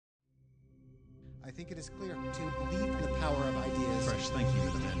I think it is clear to believe in the power of ideas. Fresh thinking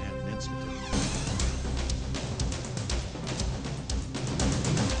of the Manhattan Institute.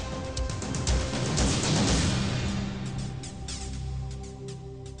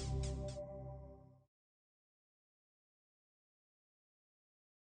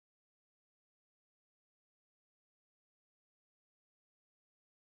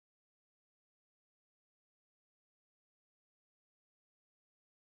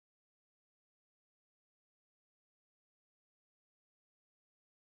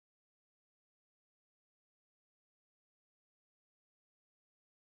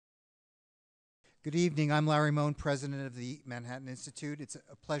 Good evening. I'm Larry Mohn, president of the Manhattan Institute. It's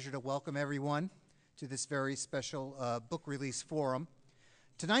a pleasure to welcome everyone to this very special book release forum.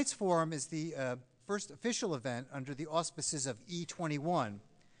 Tonight's forum is the first official event under the auspices of E21,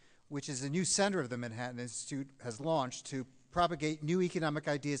 which is a new center of the Manhattan Institute has launched to propagate new economic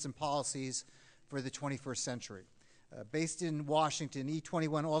ideas and policies for the 21st century. Based in Washington,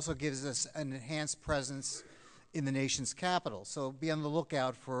 E21 also gives us an enhanced presence in the nation's capital. So be on the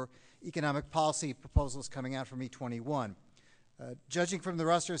lookout for economic policy proposals coming out from E21. Judging from the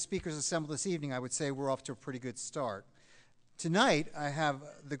roster of speakers assembled this evening, I would say we're off to a pretty good start. Tonight, I have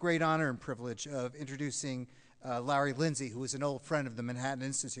the great honor and privilege of introducing Larry Lindsey, who is an old friend of the Manhattan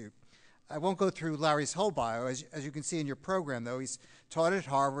Institute. I won't go through Larry's whole bio. As you can see in your program, though, he's taught at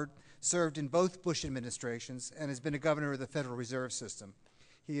Harvard, served in both Bush administrations, and has been a governor of the Federal Reserve System.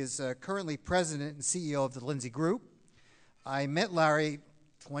 He is currently president and CEO of the Lindsey Group. I met Larry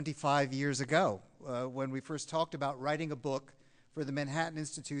 25 years ago when we first talked about writing a book for the Manhattan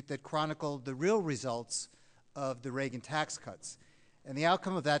Institute that chronicled the real results of the Reagan tax cuts. And the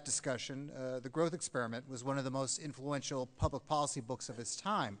outcome of that discussion, The Growth Experiment, was one of the most influential public policy books of its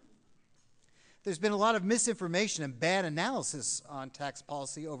time. There's been a lot of misinformation and bad analysis on tax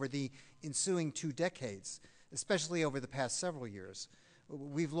policy over the ensuing 2 decades, especially over the past several years.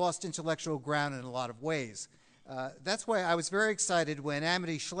 We've lost intellectual ground in a lot of ways. That's why I was very excited when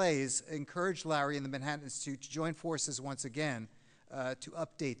Amity Schlaze encouraged Larry and the Manhattan Institute to join forces once again to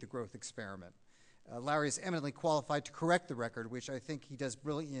update the growth experiment. Larry is eminently qualified to correct the record, which I think he does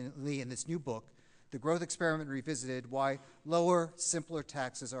brilliantly in this new book, The Growth Experiment Revisited: Why Lower, Simpler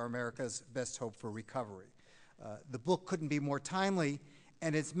Taxes Are America's Best Hope for Recovery. The book couldn't be more timely,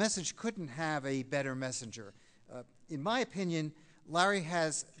 and its message couldn't have a better messenger. In my opinion, Larry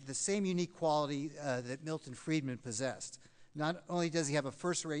has the same unique quality that Milton Friedman possessed. Not only does he have a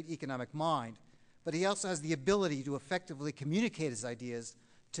first-rate economic mind, but he also has the ability to effectively communicate his ideas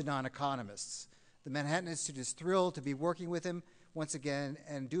to non-economists. The Manhattan Institute is thrilled to be working with him once again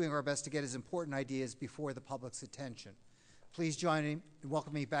and doing our best to get his important ideas before the public's attention. Please join me in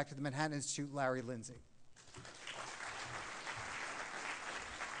welcoming back to the Manhattan Institute, Larry Lindsey.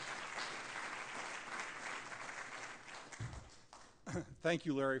 Thank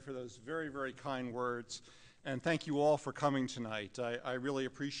you, Larry, for those very, very kind words, and thank you all for coming tonight. I really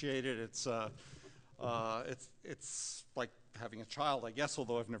appreciate it. It's like having a child, I guess,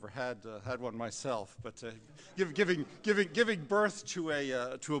 although I've never had one myself. But giving birth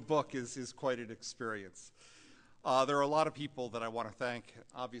to a book is quite an experience. There are a lot of people that I want to thank.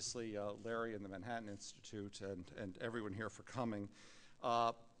 Obviously, Larry and the Manhattan Institute and everyone here for coming.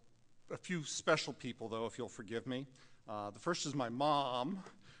 A few special people, though, if you'll forgive me. The first is my mom,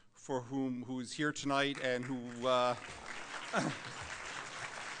 who is here tonight and who,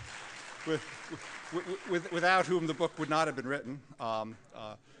 without whom the book would not have been written,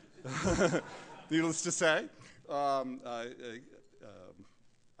 needless to say. I'd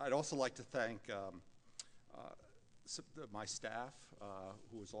also like to thank my staff,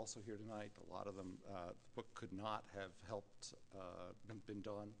 who is also here tonight. A lot of them, the book could not have helped, been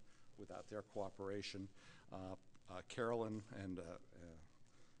done without their cooperation. Carolyn and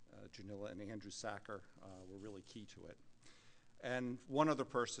Janilla and Andrew Sacker were really key to it. And one other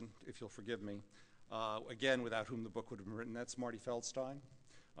person, if you'll forgive me, again, without whom the book would have been written, that's Marty Feldstein.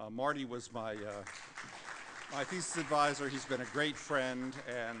 Marty was my thesis advisor. He's been a great friend,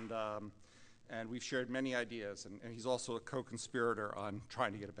 and we've shared many ideas, and he's also a co-conspirator on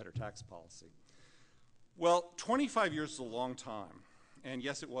trying to get a better tax policy. Well, 25 years is a long time, and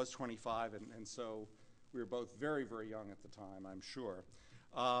yes, it was 25, and so we were both very, very young at the time, I'm sure.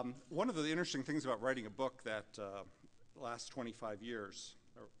 One of the interesting things about writing a book that lasts 25 years,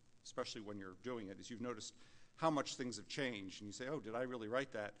 or especially when you're doing it, is you've noticed how much things have changed. And you say, oh, did I really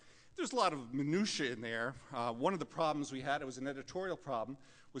write that? There's a lot of minutia in there. One of the problems we had, it was an editorial problem,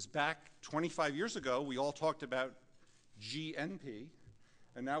 was back 25 years ago, we all talked about GNP,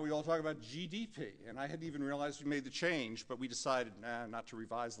 And now we all talk about GDP. And I hadn't even realized we made the change, but we decided not to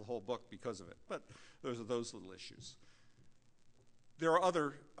revise the whole book because of it. But those are those little issues. There are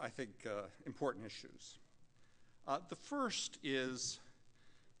other, I think, important issues. The first is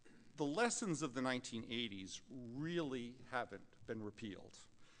the lessons of the 1980s really haven't been repealed.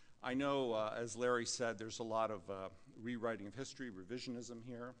 I know, as Larry said, there's a lot of rewriting of history, revisionism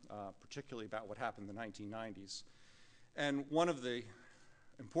here, particularly about what happened in the 1990s. And one of the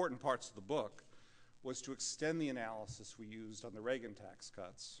important parts of the book was to extend the analysis we used on the Reagan tax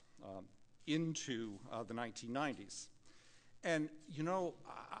cuts into the 1990s. And, you know,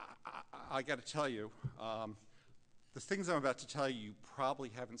 I got to tell you, the things I'm about to tell you, you probably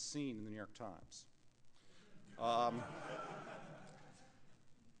haven't seen in the New York Times.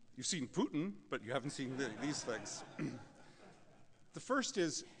 You've seen Putin, but you haven't seen these things. The first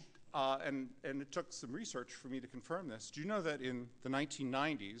is, and it took some research for me to confirm this, do you know that in the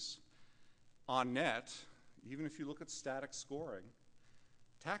 1990s, on net, even if you look at static scoring,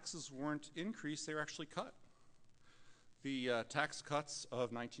 taxes weren't increased, they were actually cut. The tax cuts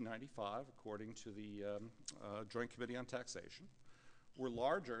of 1995, according to the Joint Committee on Taxation, were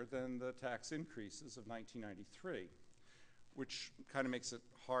larger than the tax increases of 1993, which kind of makes it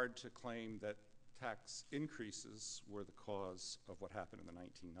hard to claim that tax increases were the cause of what happened in the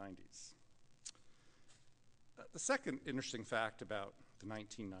 1990s. The second interesting fact about the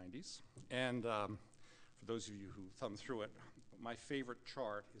 1990s, and for those of you who thumb through it, my favorite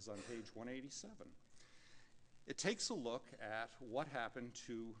chart is on page 187. It takes a look at what happened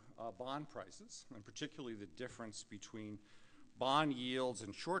to bond prices, and particularly the difference between bond yields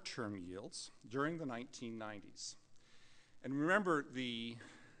and short-term yields during the 1990s. And remember,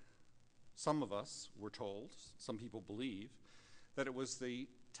 some of us were told, some people believe, that it was the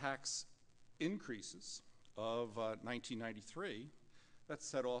tax increases of 1993 that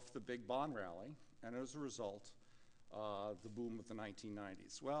set off the big bond rally, and as a result, the boom of the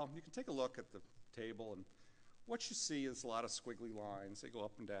 1990s. Well, you can take a look at the table, and what you see is a lot of squiggly lines. They go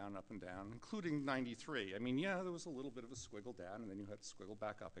up and down, including 93. I mean, yeah, there was a little bit of a squiggle down, and then you had to squiggle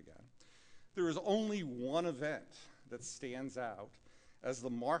back up again. There is only one event that stands out as the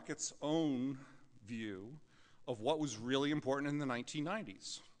market's own view of what was really important in the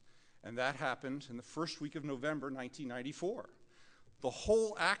 1990s. And that happened in the first week of November 1994. The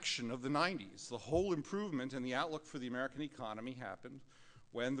whole action of the 90s, the whole improvement in the outlook for the American economy happened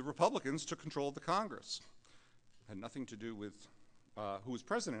when the Republicans took control of the Congress. Had nothing to do with who was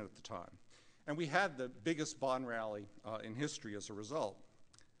president at the time. And we had the biggest bond rally in history as a result.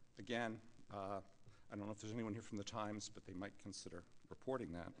 Again, I don't know if there's anyone here from the Times, but they might consider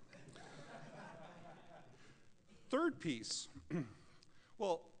reporting that. Third piece,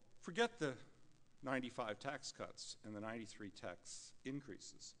 well, forget the 95 tax cuts and the 93 tax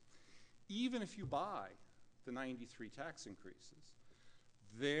increases. Even if you buy the 93 tax increases,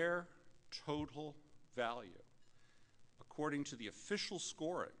 their total value, according to the official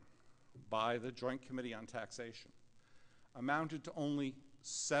scoring by the Joint Committee on Taxation, amounted to only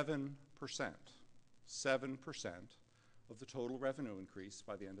 7%. 7% of the total revenue increase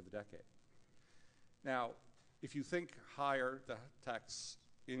by the end of the decade. Now, if you think higher the tax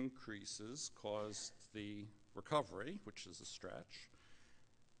increases caused the recovery, which is a stretch,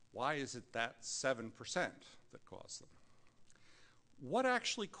 why is it that 7% that caused them? What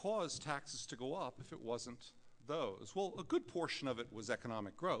actually caused taxes to go up if it wasn't those? Well, a good portion of it was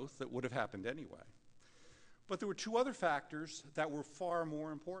economic growth that would have happened anyway. But there were two other factors that were far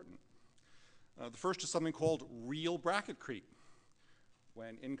more important. The first is something called real bracket creep.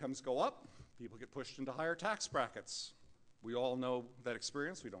 When incomes go up, people get pushed into higher tax brackets. We all know that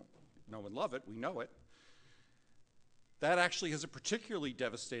experience. We don't know and love it. We know it. That actually has a particularly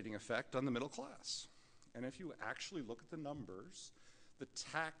devastating effect on the middle class. And if you actually look at the numbers, the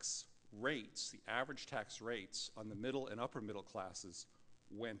tax rates, the average tax rates on the middle and upper middle classes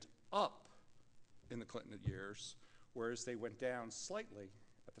went up in the Clinton years, whereas they went down slightly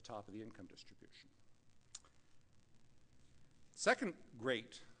at the top of the income distribution. Second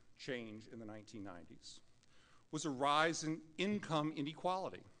great change in the 1990s was a rise in income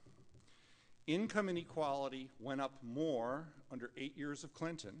inequality. Income inequality went up more under 8 years of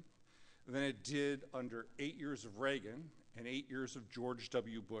Clinton than it did under 8 years of Reagan and 8 years of George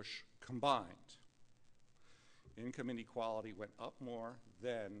W. Bush combined. Income inequality went up more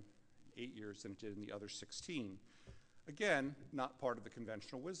than 8 years than it did in the other 16. Again, not part of the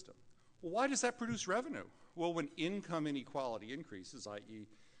conventional wisdom. Well, why does that produce revenue? Well, when income inequality increases, i.e.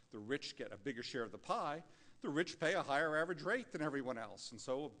 the rich get a bigger share of the pie, the rich pay a higher average rate than everyone else, and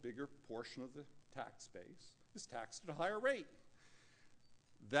so a bigger portion of the tax base is taxed at a higher rate.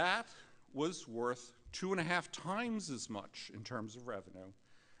 That was worth 2.5 times as much in terms of revenue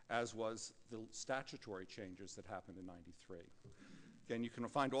as was the statutory changes that happened in '93. Again, you can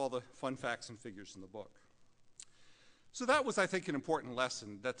find all the fun facts and figures in the book. So that was, I think, an important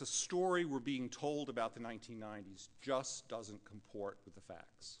lesson, that the story we're being told about the 1990s just doesn't comport with the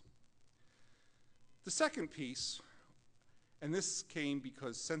facts. The second piece, and this came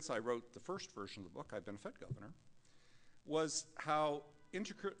because since I wrote the first version of the book, I've been a Fed governor, was how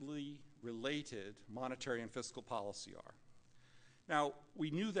intricately related monetary and fiscal policy are. Now,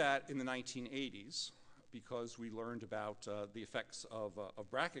 we knew that in the 1980s because we learned about the effects of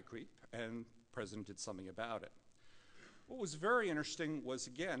bracket creep, and the president did something about it. What was very interesting was,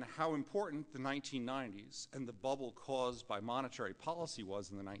 again, how important the 1990s and the bubble caused by monetary policy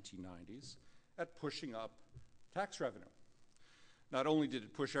was in the 1990s at pushing up tax revenue. Not only did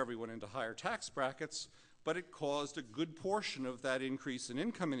it push everyone into higher tax brackets, but it caused a good portion of that increase in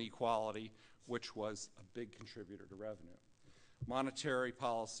income inequality, which was a big contributor to revenue. Monetary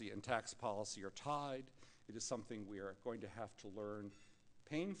policy and tax policy are tied. It is something we are going to have to learn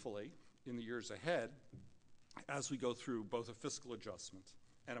painfully in the years ahead as we go through both a fiscal adjustment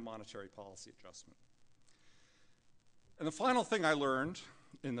and a monetary policy adjustment. And the final thing I learned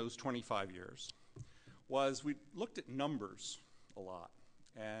in those 25 years was we looked at numbers a lot.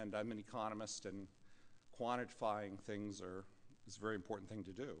 And I'm an economist, and quantifying things is a very important thing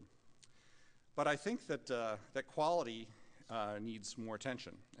to do. But I think that, that quality needs more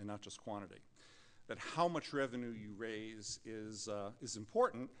attention and not just quantity. That how much revenue you raise is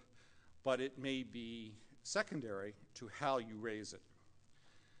important, but it may be secondary to how you raise it.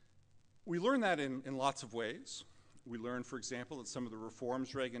 We learn that in lots of ways. We learned, for example, that some of the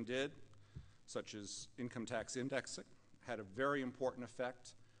reforms Reagan did, such as income tax indexing, had a very important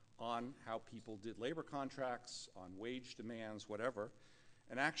effect on how people did labor contracts, on wage demands, whatever,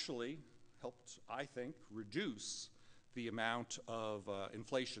 and actually helped, I think, reduce the amount of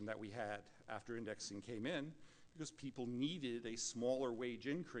inflation that we had after indexing came in, because people needed a smaller wage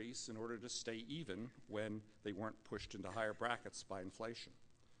increase in order to stay even when they weren't pushed into higher brackets by inflation.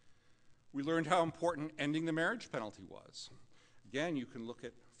 We learned how important ending the marriage penalty was. Again, you can look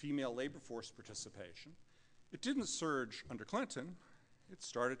at female labor force participation. It didn't surge under Clinton. It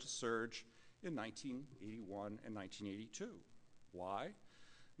started to surge in 1981 and 1982. Why?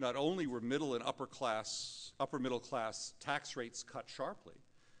 Not only were middle and upper middle class tax rates cut sharply,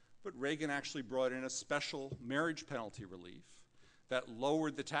 but Reagan actually brought in a special marriage penalty relief that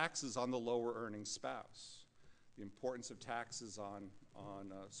lowered the taxes on the lower earning spouse. The importance of taxes on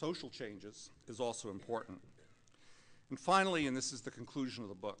social changes is also important. And finally, and this is the conclusion of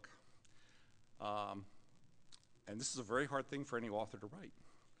the book, and this is a very hard thing for any author to write.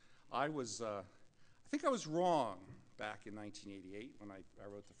 I think I was wrong back in 1988 when I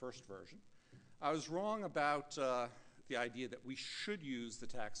wrote the first version. I was wrong about the idea that we should use the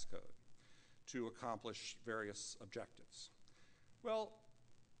tax code to accomplish various objectives. Well,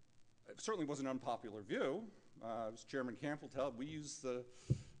 it certainly was an unpopular view. As Chairman Camp will tell, we use the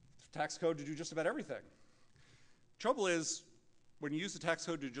tax code to do just about everything. Trouble is, when you use the tax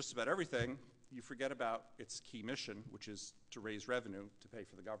code to do just about everything, you forget about its key mission, which is to raise revenue to pay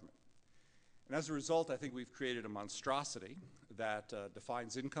for the government. And as a result, I think we've created a monstrosity that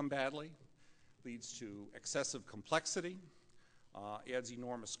defines income badly, leads to excessive complexity, adds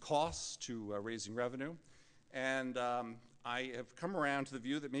enormous costs to raising revenue. And I have come around to the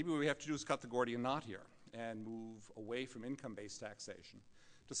view that maybe what we have to do is cut the Gordian knot here and move away from income-based taxation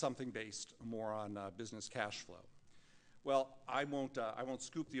to something based more on business cash flow. Well, I won't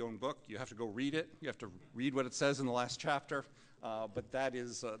scoop the own book. You have to go read it. You have to read what it says in the last chapter. But that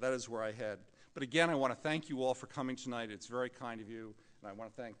is where I head. But again, I want to thank you all for coming tonight. It's very kind of you. And I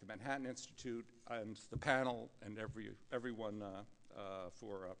want to thank the Manhattan Institute and the panel and everyone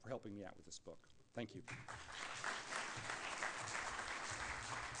for helping me out with this book. Thank you.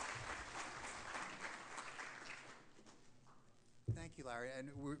 Thank you, Larry. And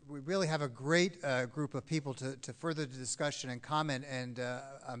we really have a great group of people to further the discussion and comment, and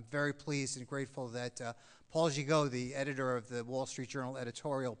I'm very pleased and grateful that Paul Gigot, the editor of the Wall Street Journal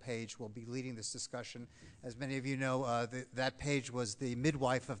editorial page, will be leading this discussion. As many of you know, that page was the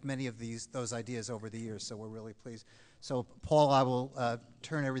midwife of many of those ideas over the years, so we're really pleased. So, Paul, I will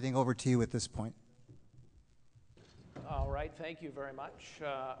turn everything over to you at this point. All right, thank you very much,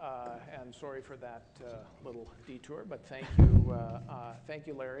 and sorry for that little detour, but thank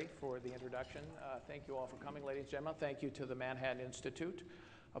you, Larry, for the introduction. Thank you all for coming, ladies and gentlemen. Thank you to the Manhattan Institute,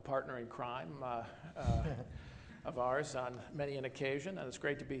 a partner in crime of ours on many an occasion, and it's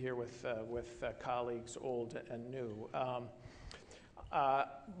great to be here with colleagues old and new.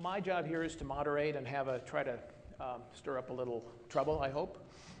 My job here is to moderate and try to stir up a little trouble, I hope.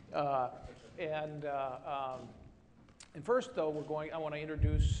 And first, though, I want to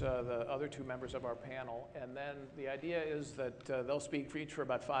introduce the other two members of our panel, and then the idea is that they'll speak each for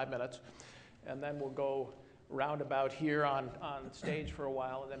about 5 minutes, and then we'll go roundabout here on stage for a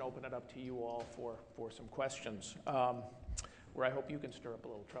while, and then open it up to you all for some questions, where I hope you can stir up a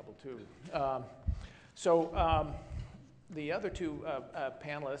little trouble, too. The other two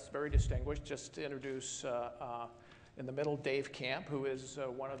panelists, very distinguished, just to introduce in the middle, Dave Camp, who is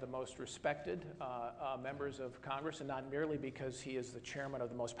one of the most respected members of Congress, and not merely because he is the chairman of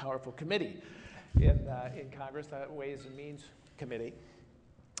the most powerful committee in Congress, the Ways and Means Committee.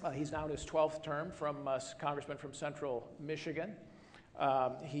 He's now in his 12th term, congressman from Central Michigan.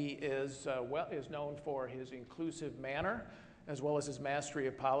 He is known for his inclusive manner, as well as his mastery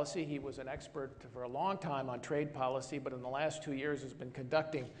of policy. He was an expert for a long time on trade policy, but in the last 2 years has been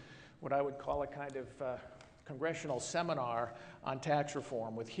conducting what I would call a kind of congressional seminar on tax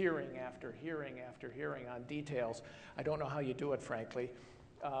reform, with hearing after hearing after hearing on details. I don't know how you do it, frankly,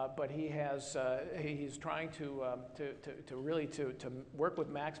 but he's trying to really work with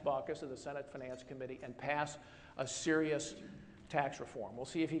Max Baucus of the Senate Finance Committee and pass a serious tax reform. We'll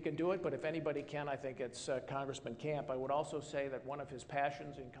see if he can do it, but if anybody can, I think it's Congressman Camp. I would also say that one of his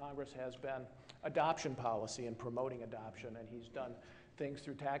passions in Congress has been adoption policy and promoting adoption, and he's done things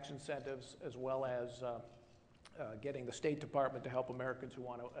through tax incentives as well as getting the State Department to help Americans who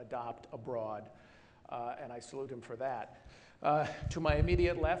want to adopt abroad, and I salute him for that. To my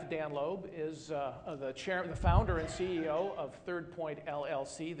immediate left, Dan Loeb is the founder and CEO of Third Point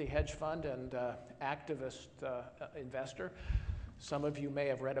LLC, the hedge fund and activist investor. Some of you may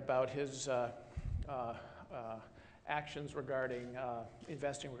have read about his actions regarding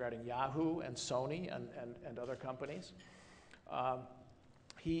investing regarding Yahoo and Sony and other companies.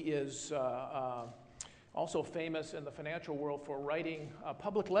 He is also famous in the financial world for writing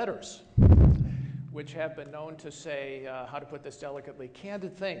public letters, which have been known to say, how to put this delicately,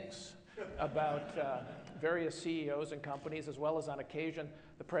 candid things about various CEOs and companies, as well as on occasion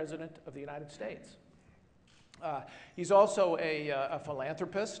the President of the United States. He's also a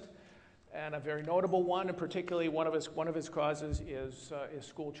philanthropist, and a very notable one, and particularly one of his causes is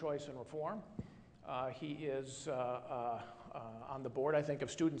school choice and reform. He is on the board, I think,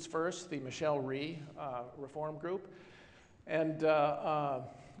 of Students First, the Michelle Rhee reform group, and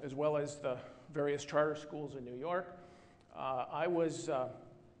as well as the various charter schools in New York.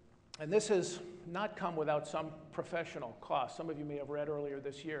 And this has not come without some professional cost. Some of you may have read earlier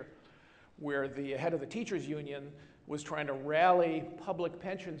this year where the head of the teachers union was trying to rally public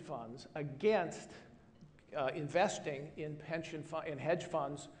pension funds against investing in hedge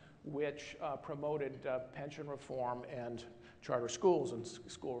funds which promoted pension reform and charter schools and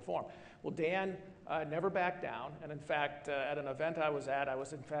school reform. Well, Dan never backed down, and in fact, at an event I was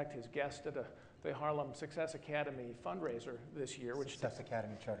in fact his guest at the Harlem Success Academy fundraiser this year. Success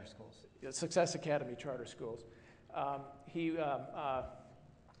Academy Charter Schools. Success Academy Charter Schools.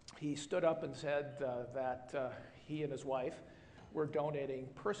 He stood up and said that he and his wife were donating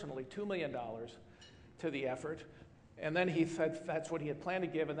personally $2 million to the effort. And then he said that's what he had planned to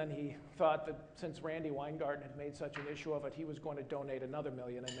give, and then he thought that since Randy Weingarten had made such an issue of it, he was going to donate another $1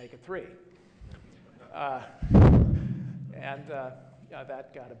 million and make it $3 million.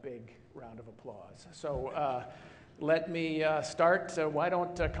 That got a big round of applause. So let me start. Why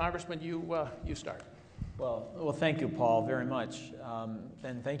don't, Congressman, you start? Well, thank you, Paul, very much.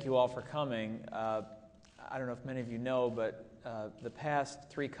 And thank you all for coming. I don't know if many of you know, but the past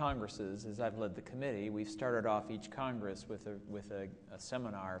 3 Congresses, as I've led the committee, we've started off each Congress with a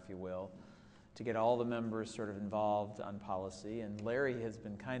seminar, if you will, to get all the members sort of involved on policy. And Larry has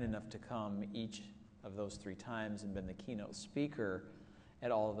been kind enough to come each of those 3 times and been the keynote speaker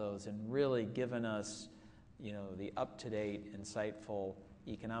at all of those, and really given us, the up-to-date, insightful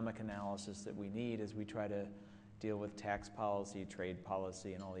economic analysis that we need as we try to deal with tax policy, trade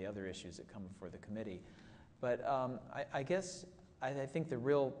policy, and all the other issues that come before the committee. But I think the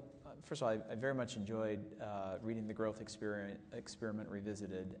real, first of all, I very much enjoyed reading the Growth Experiment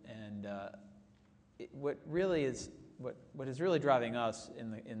Revisited, and what is really driving us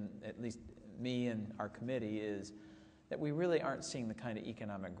in at least me and our committee is that we really aren't seeing the kind of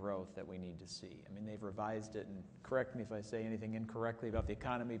economic growth that we need to see. I mean, they've revised it, and correct me if I say anything incorrectly about the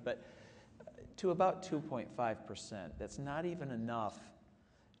economy, but to about 2.5%. That's not even enough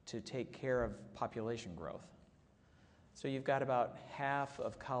to take care of population growth. So you've got about half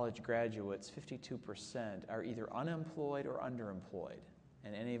of college graduates, 52%, are either unemployed or underemployed.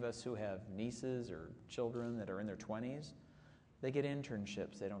 And any of us who have nieces or children that are in their 20s, they get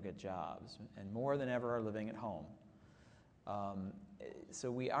internships, they don't get jobs, and more than ever are living at home. So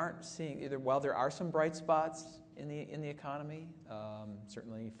we aren't seeing either. While there are some bright spots in the economy,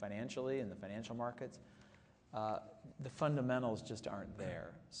 certainly financially in the financial markets, the fundamentals just aren't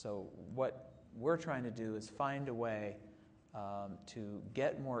there. So what we're trying to do is find a way to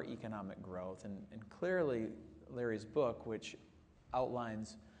get more economic growth, and clearly Larry's book, which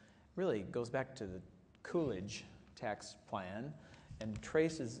outlines, really goes back to the Coolidge tax plan and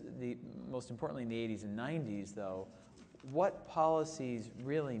traces, most importantly in the 80s and 90s though, what policies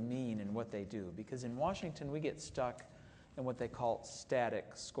really mean and what they do. Because in Washington we get stuck in what they call static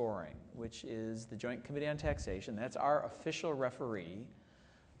scoring, which is the Joint Committee on Taxation. That's our official referee,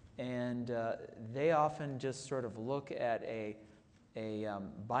 and they often just sort of look at a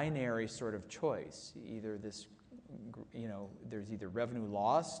binary sort of choice. Either this, there's either revenue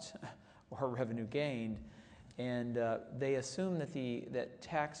lost or revenue gained, and they assume that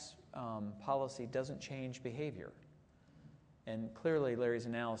tax policy doesn't change behavior. And clearly Larry's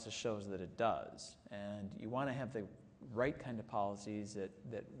analysis shows that it does, and you want to have the right kind of policies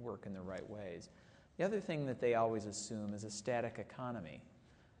that work in the right ways. The other thing that they always assume is a static economy.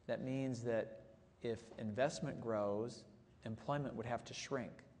 That means that if investment grows, employment would have to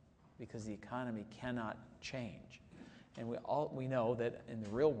shrink because the economy cannot change. And we know that in the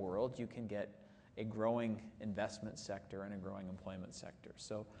real world you can get a growing investment sector and a growing employment sector.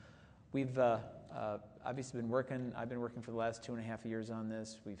 So we've obviously I've been working for the last 2.5 years on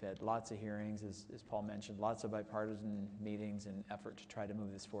this. We've had lots of hearings, as Paul mentioned, lots of bipartisan meetings and effort to try to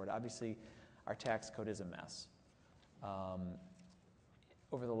move this forward. Obviously, our tax code is a mess.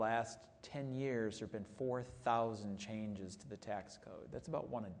 Over the last 10 years, there have been 4,000 changes to the tax code. That's about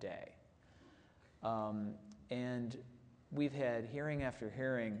one a day. And we've had hearing after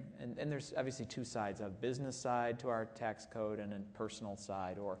hearing, and there's obviously two sides, a business side to our tax code and a personal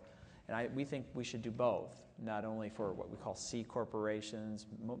side, we think we should do both, not only for what we call C corporations.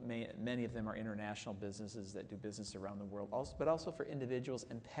 Many of them are international businesses that do business around the world, but also for individuals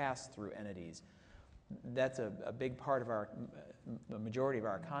and pass-through entities. That's a big part of the majority of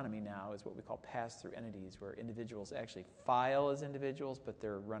our economy now is what we call pass-through entities, where individuals actually file as individuals, but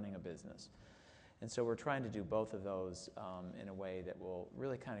they're running a business. And so we're trying to do both of those in a way that will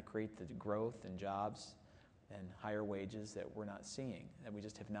really kind of create the growth and jobs and higher wages that we're not seeing, that we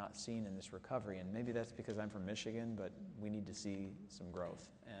just have not seen in this recovery. And maybe that's because I'm from Michigan, but we need to see some growth.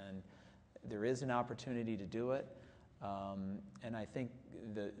 And there is an opportunity to do it. And I think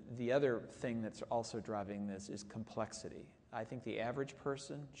the other thing that's also driving this is complexity. I think the average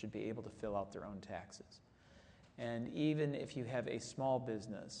person should be able to fill out their own taxes. And even if you have a small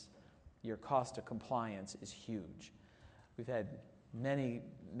business, your cost of compliance is huge. We've had many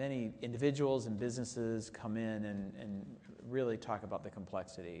individuals and businesses come in and really talk about the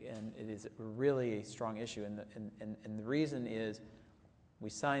complexity, and it is really a strong issue. And the reason is we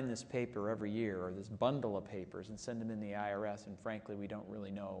sign this paper every year, or this bundle of papers, and send them in the IRS, and frankly we don't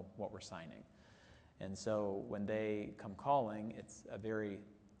really know what we're signing. And so when they come calling, it's a very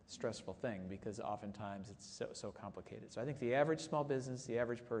stressful thing because oftentimes it's so complicated. So I think the average small business, the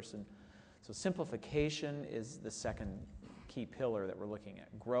average person, so simplification is the second key pillar that we're looking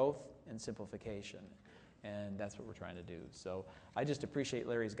at, growth and simplification, and that's what we're trying to do. So I just appreciate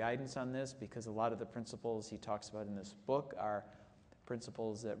Larry's guidance on this, because a lot of the principles he talks about in this book are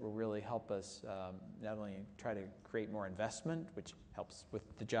principles that will really help us not only try to create more investment, which helps with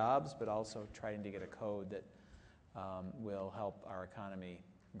the jobs, but also trying to get a code that will help our economy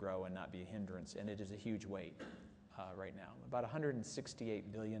grow and not be a hindrance. And it is a huge weight right now, about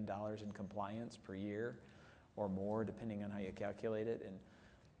 $168 billion in compliance per year, or more, depending on how you calculate it, and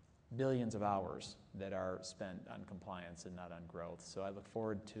billions of hours that are spent on compliance and not on growth. So I look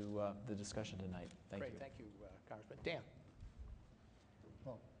forward to the discussion tonight. Thank you. Great, thank you, Congressman. Dan.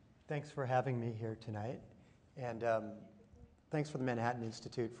 Well, thanks for having me here tonight, and thanks for the Manhattan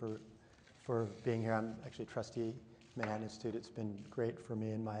Institute for being here. I'm actually a trustee at Manhattan Institute. It's been great for me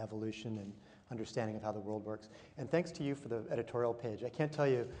in my evolution and understanding of how the world works. And thanks to you for the editorial page. I can't tell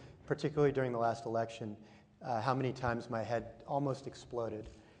you, particularly during the last election, how many times my head almost exploded,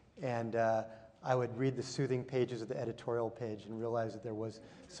 and I would read the soothing pages of the editorial page and realize that there was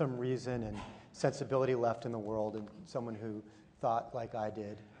some reason and sensibility left in the world, and someone who thought like I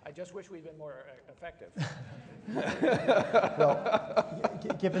did. I just wish we'd been more effective. Well,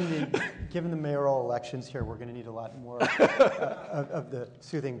 given the mayoral elections here, we're going to need a lot more of the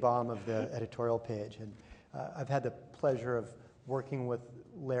soothing balm of the editorial page. And I've had the pleasure of working with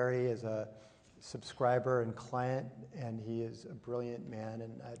Larry as a subscriber and client, and he is a brilliant man,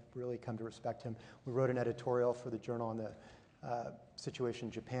 and I've really come to respect him. We wrote an editorial for the Journal on the situation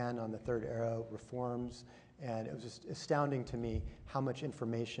in Japan on the Third Arrow reforms, and it was just astounding to me how much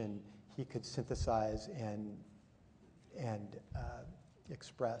information he could synthesize and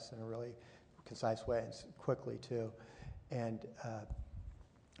express in a really concise way and quickly too. And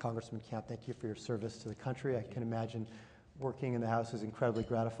Congressman Camp, thank you for your service to the country. I can imagine working in the House is incredibly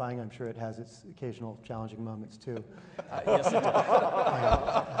gratifying. I'm sure it has its occasional challenging moments too. Yes, it does.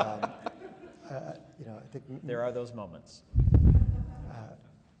 I think There are those moments.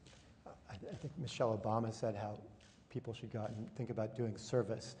 I think Michelle Obama said how people should go out and think about doing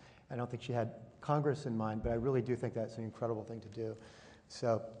service. I don't think she had Congress in mind, but I really do think that's an incredible thing to do.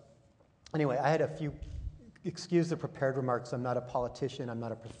 So anyway, I had a few, excuse the prepared remarks. I'm not a politician. I'm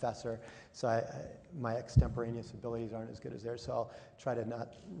not a professor. So my extemporaneous abilities aren't as good as theirs. So I'll try to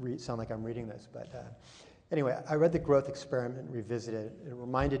not sound like I'm reading this. But anyway, I read The Growth Experiment Revisited. It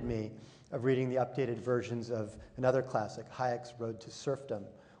reminded me of reading the updated versions of another classic, Hayek's Road to Serfdom,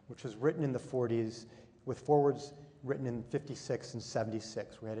 which was written in the 40s with forewords written in 56 and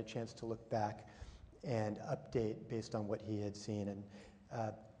 76. We had a chance to look back and update based on what he had seen. And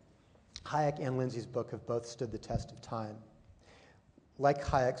Hayek and Lindsey's book have both stood the test of time. Like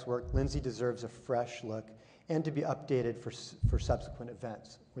Hayek's work, Lindsey deserves a fresh look and to be updated for subsequent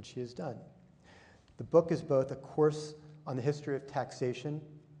events, which he has done. The book is both a course on the history of taxation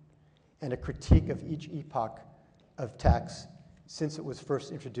and a critique of each epoch of tax since it was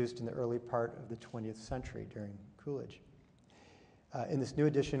first introduced in the early part of the 20th century during Coolidge. In this new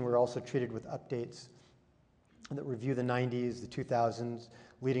edition, we're also treated with updates that review the 90s, the 2000s,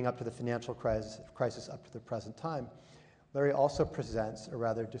 leading up to the financial crisis up to the present time. Larry also presents a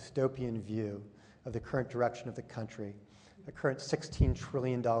rather dystopian view of the current direction of the country, a current $16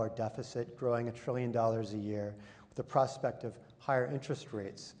 trillion deficit growing $1 trillion a year with the prospect of higher interest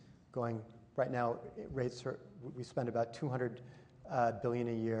rates going, right now, we spend about $200 billion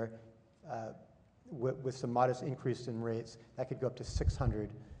a year. With some modest increase in rates, that could go up to $600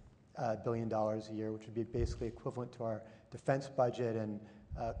 billion a year, which would be basically equivalent to our defense budget and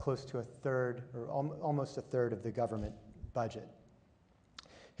close to a third, or almost a third of the government budget.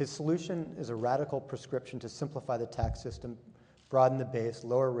 His solution is a radical prescription to simplify the tax system, broaden the base,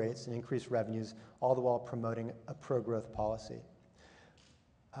 lower rates, and increase revenues, all the while promoting a pro-growth policy.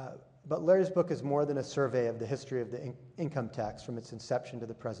 But Larry's book is more than a survey of the history of the income tax from its inception to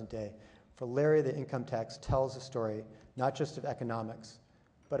the present day. For Larry, the income tax tells a story not just of economics,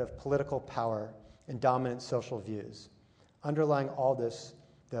 but of political power and dominant social views. Underlying all this,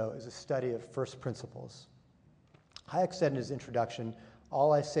 though, is a study of first principles. Hayek said in his introduction,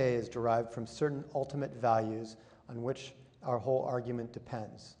 "All I say is derived from certain ultimate values on which our whole argument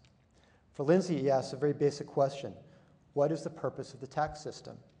depends." For Lindsey, he asks a very basic question: what is the purpose of the tax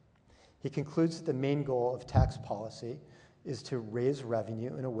system? He concludes that the main goal of tax policy is to raise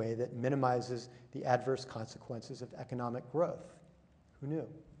revenue in a way that minimizes the adverse consequences of economic growth. Who knew?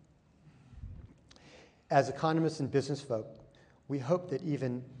 As economists and business folk, we hope that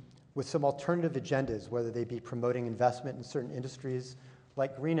even with some alternative agendas, whether they be promoting investment in certain industries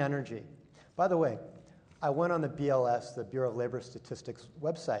like green energy. By the way, I went on the BLS, the Bureau of Labor Statistics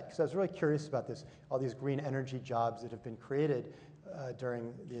website, because I was really curious about this, all these green energy jobs that have been created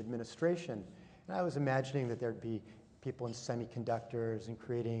during the administration. And I was imagining that there'd be people in semiconductors and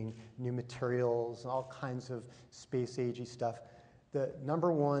creating new materials and all kinds of space-agey stuff. The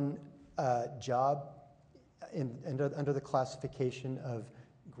number one job under the classification of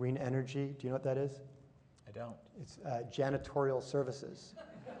green energy, do you know what that is? I don't. It's janitorial services.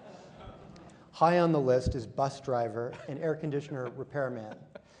 High on the list is bus driver and air conditioner repairman.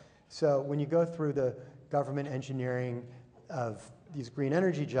 So when you go through the government engineering of these green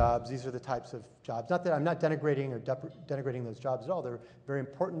energy jobs, these are the types of jobs. Not that I'm not denigrating or denigrating those jobs at all. They're very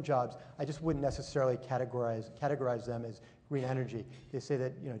important jobs. I just wouldn't necessarily categorize them as green energy. They say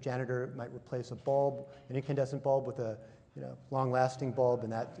that janitor might replace a bulb, an incandescent bulb, with a long-lasting bulb,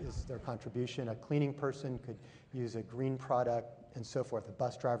 and that is their contribution. A cleaning person could use a green product, and so forth. A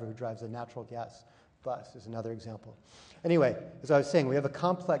bus driver who drives a natural gas bus is another example. Anyway, as I was saying, we have a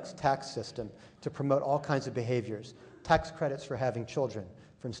complex tax system to promote all kinds of behaviors. Tax credits for having children,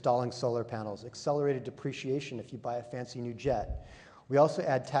 for installing solar panels, accelerated depreciation if you buy a fancy new jet. We also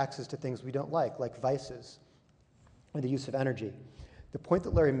add taxes to things we don't like vices, or the use of energy. The point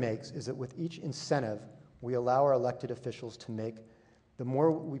that Larry makes is that with each incentive we allow our elected officials to make, the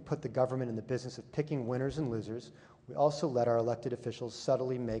more we put the government in the business of picking winners and losers, we also let our elected officials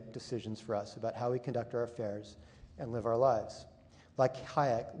subtly make decisions for us about how we conduct our affairs and live our lives. Like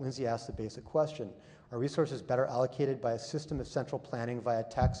Hayek, Lindsey asked the basic question: are resources better allocated by a system of central planning via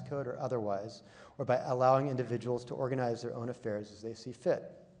tax code or otherwise, or by allowing individuals to organize their own affairs as they see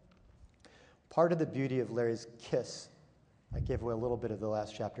fit? Part of the beauty of Larry's KISS, I gave away a little bit of the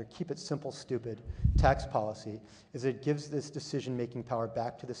last chapter, keep it simple, stupid, tax policy, is it gives this decision-making power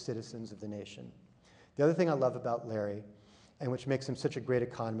back to the citizens of the nation. The other thing I love about Larry, and which makes him such a great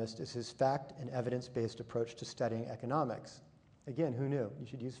economist, is his fact and evidence-based approach to studying economics. Again, who knew? You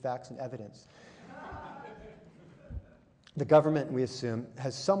should use facts and evidence. The government, we assume,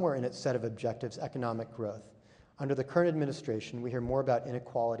 has somewhere in its set of objectives economic growth. Under the current administration, we hear more about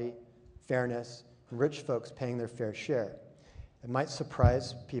inequality, fairness, and rich folks paying their fair share. It might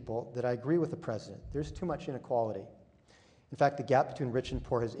surprise people that I agree with the president. There's too much inequality. In fact, the gap between rich and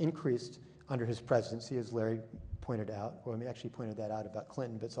poor has increased under his presidency, as Larry pointed out. Well, he actually pointed that out about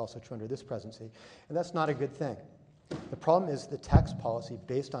Clinton, but it's also true under this presidency. And that's not a good thing. The problem is the tax policy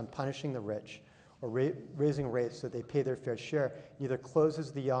based on punishing the rich or raising rates so that they pay their fair share neither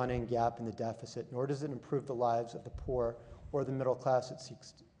closes the yawning gap in the deficit, nor does it improve the lives of the poor or the middle class it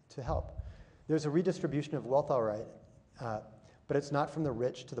seeks to help. There's a redistribution of wealth, all right, but it's not from the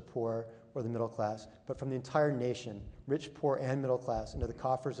rich to the poor or the middle class, but from the entire nation, rich, poor, and middle class, into the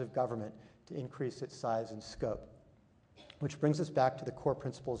coffers of government to increase its size and scope. Which brings us back to the core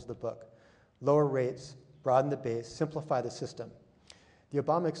principles of the book. Lower rates, broaden the base, simplify the system. The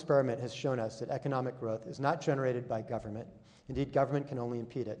Obama experiment has shown us that economic growth is not generated by government. Indeed, government can only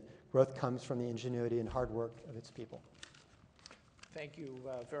impede it. Growth comes from the ingenuity and hard work of its people. Thank you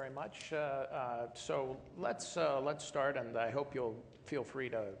very much. So let's start, and I hope you'll feel free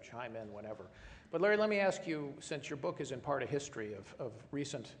to chime in whenever. But Larry, let me ask you, since your book is in part a history of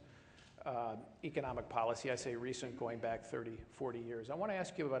recent economic policy, I say recent going back 30, 40 years, I want to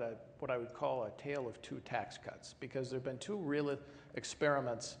ask you about what I would call a tale of two tax cuts, because there have been two real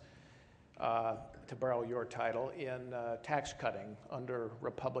experiments, to borrow your title, in tax cutting under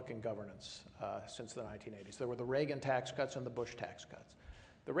Republican governance since the 1980s. There were the Reagan tax cuts and the Bush tax cuts.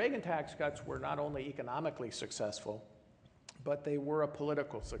 The Reagan tax cuts were not only economically successful, but they were a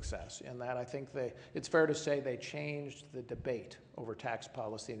political success in that I think it's fair to say they changed the debate over tax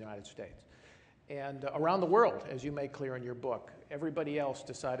policy in the United States. And around the world, as you make clear in your book, everybody else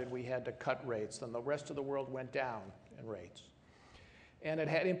decided we had to cut rates, then the rest of the world went down in rates. And it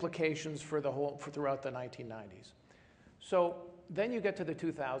had implications for throughout the 1990s. So then you get to the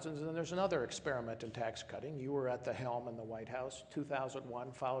 2000s, and then there's another experiment in tax cutting. You were at the helm in the White House,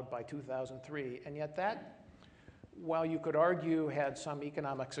 2001, followed by 2003, and yet that, while you could argue had some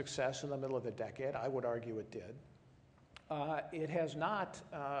economic success in the middle of the decade, I would argue it did, it has not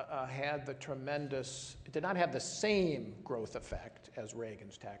had the tremendous, it did not have the same growth effect as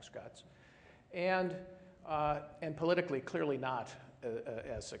Reagan's tax cuts, and politically clearly not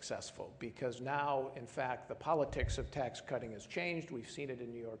as successful, because now, in fact, the politics of tax cutting has changed. We've seen it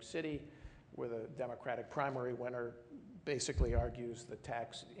in New York City, where the Democratic primary winner basically argues the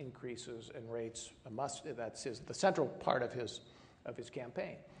tax increases and rates that's the central part of his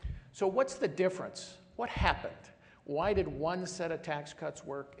campaign. So what's the difference? What happened? Why did one set of tax cuts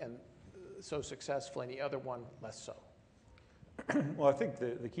work and so successfully and the other one less so? Well, I think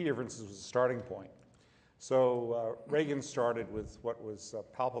the key difference was the starting point. So Reagan started with what was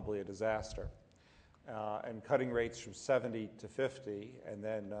palpably a disaster, and cutting rates from 70 to 50 and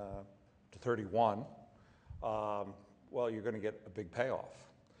then to 31, well, you're going to get a big payoff.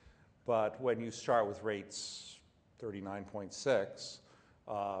 But when you start with rates 39.6,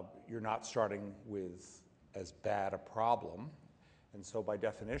 you're not starting with as bad a problem. And so by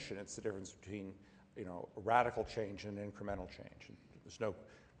definition, it's the difference between a radical change and an incremental change. And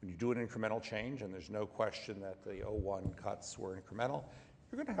when you do an incremental change, and there's no question that the 01 cuts were incremental,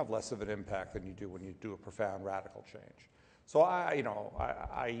 you're going to have less of an impact than you do when you do a profound radical change. So I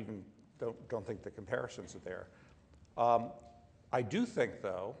even don't think the comparisons are there. I do think,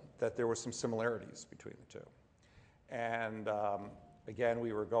 though, that there were some similarities between the two. And again,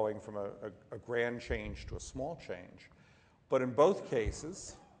 we were going from a grand change to a small change. But in both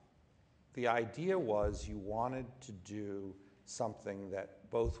cases, the idea was you wanted to do something that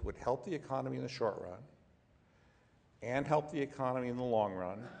both would help the economy in the short run and help the economy in the long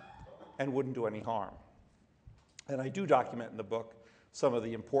run and wouldn't do any harm. And I do document in the book some of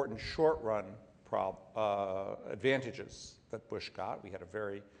the important short-run advantages that Bush got. We had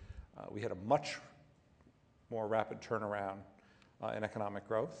a much more rapid turnaround in economic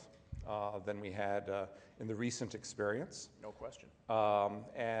growth than we had in the recent experience. No question.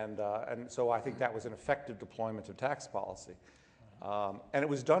 And so I think that was an effective deployment of tax policy. And it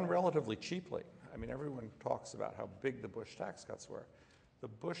was done relatively cheaply. I mean, everyone talks about how big the Bush tax cuts were. The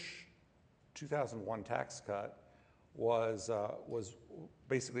Bush 2001 tax cut was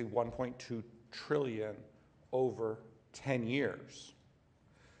basically 1.2 trillion over 10 years.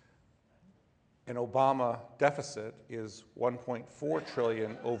 An Obama deficit is 1.4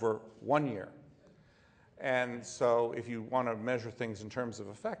 trillion over 1 year. And so if you want to measure things in terms of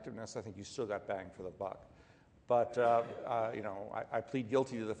effectiveness, I think you still got bang for the buck. But I plead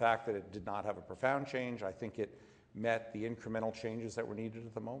guilty to the fact that it did not have a profound change. I think it met the incremental changes that were needed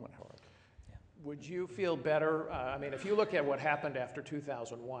at the moment, however. Would you feel better? I mean, if you look at what happened after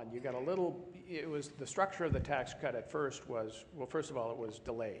 2001, you got a little. It was the structure of the tax cut at first was, well, first of all, it was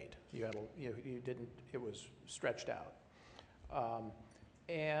delayed. You didn't. It was stretched out,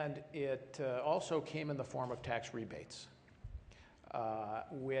 and it also came in the form of tax rebates,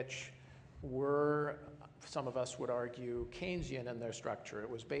 which were, some of us would argue, Keynesian in their structure. It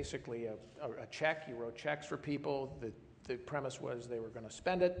was basically a check. You wrote checks for people. The premise was they were going to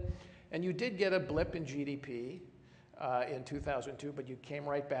spend it. And you did get a blip in GDP in 2002, but you came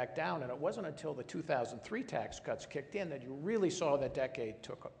right back down. And it wasn't until the 2003 tax cuts kicked in that you really saw the decade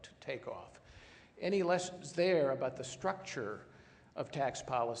take off. Any lessons there about the structure of tax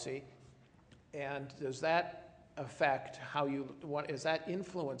policy? And does that affect how you, has that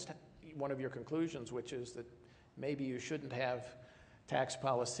influenced one of your conclusions, which is that maybe you shouldn't have tax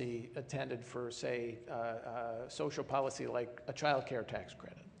policy intended for, say, social policy like a child care tax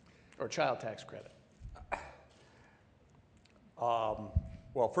credit? Or child tax credit?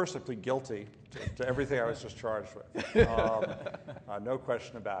 Well, first I plead guilty to everything I was just charged with. No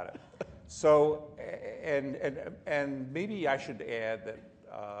question about it. So, and maybe I should add that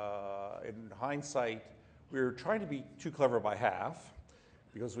in hindsight, we were trying to be too clever by half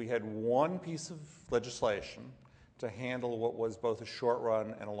because we had one piece of legislation to handle what was both a short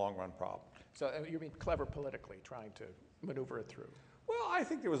run and a long run problem. So you mean clever politically, trying to maneuver it through? Well, I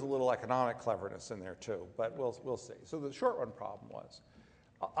think there was a little economic cleverness in there too, but we'll see. So the short run problem was,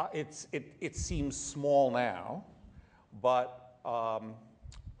 it seems small now, but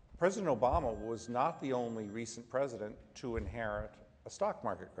President Obama was not the only recent president to inherit a stock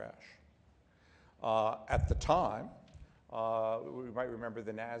market crash. At the time, we might remember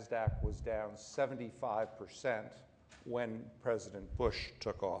the NASDAQ was down 75% when President Bush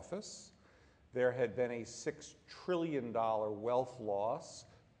took office. There had been a $6 trillion wealth loss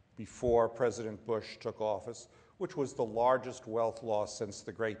before President Bush took office, which was the largest wealth loss since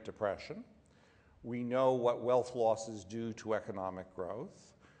the Great Depression. We know what wealth losses do to economic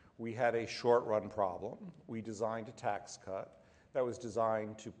growth. We had a short-run problem. We designed a tax cut that was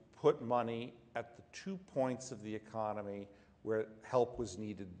designed to put money at the 2 points of the economy where help was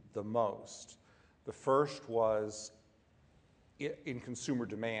needed the most. The first was in consumer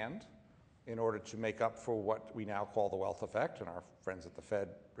demand, in order to make up for what we now call the wealth effect, and our friends at the Fed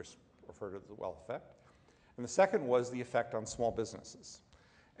refer to the wealth effect. And the second was the effect on small businesses.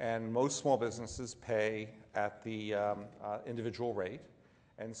 And most small businesses pay at the individual rate,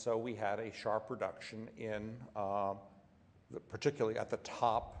 and so we had a sharp reduction in, particularly at the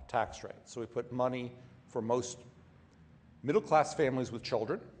top tax rate. So we put money for most middle-class families with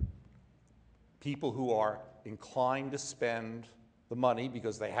children, people who are inclined to spend the money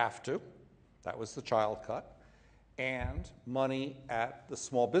because they have to. That was the child cut, and money at the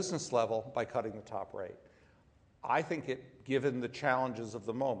small business level by cutting the top rate. I think given the challenges of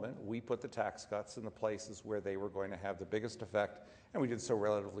the moment, we put the tax cuts in the places where they were going to have the biggest effect, and we did so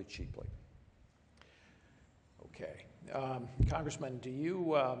relatively cheaply. Okay, Congressman,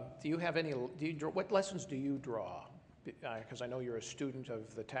 what lessons do you draw? Because I know you're a student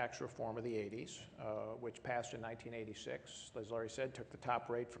of the tax reform of the 80s, which passed in 1986. As Larry said, took the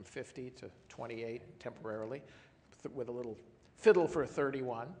top rate from 50 to 28 temporarily, with a little fiddle for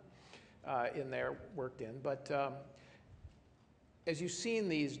 31 in there worked in. But as you've seen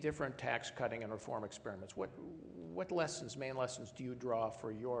these different tax cutting and reform experiments, what main lessons do you draw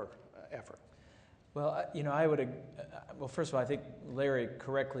for your effort? Well, well, first of all, I think Larry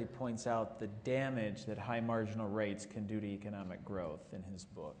correctly points out the damage that high marginal rates can do to economic growth in his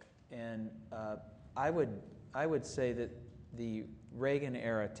book. And I would say that the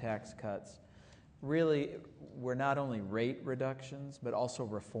Reagan-era tax cuts really were not only rate reductions, but also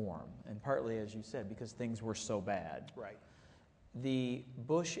reform, and partly, as you said, because things were so bad. Right. The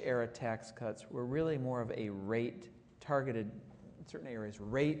Bush-era tax cuts were really more of a rate-targeted, in certain areas,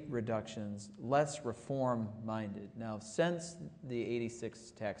 rate reductions, less reform-minded. Now, since the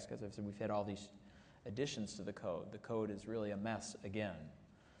 86 tax cuts, I've said we've had all these additions to the code. The code is really a mess again.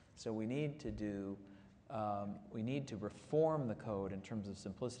 So we need to reform the code in terms of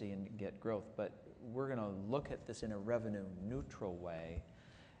simplicity and get growth, but we're going to look at this in a revenue-neutral way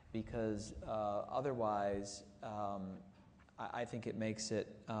because otherwise I think it makes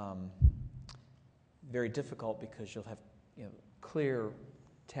it very difficult, because you'll have clear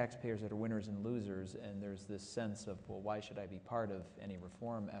taxpayers that are winners and losers, and there's this sense of, well, why should I be part of any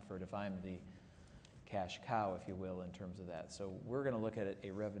reform effort if I'm the cash cow, if you will, in terms of that. So we're going to look at it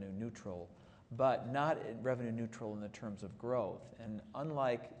a revenue neutral, but not revenue neutral in the terms of growth. And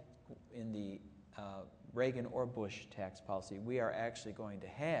unlike in the Reagan or Bush tax policy, we are actually going to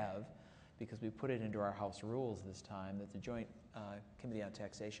have, because we put it into our House rules this time, that the Joint Committee on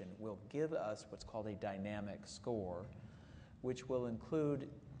Taxation will give us what's called a dynamic score, which will include,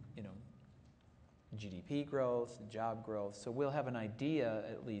 GDP growth, job growth. So we'll have an idea,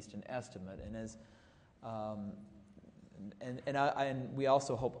 at least an estimate, and as and we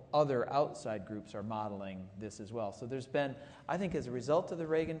also hope other outside groups are modeling this as well. So there's been, I think, as a result of the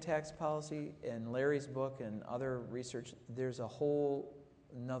Reagan tax policy and Larry's book and other research, there's a whole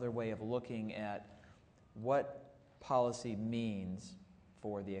another way of looking at what policy means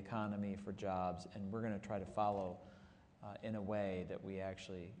for the economy, for jobs, and we're going to try to follow in a way that we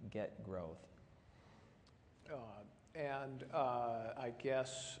actually get growth. I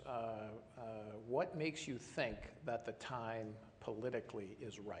guess what makes you think that the time politically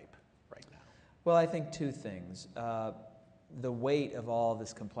is ripe right now? Well, I think two things. The weight of all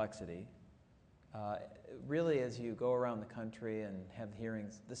this complexity. Really, as you go around the country and have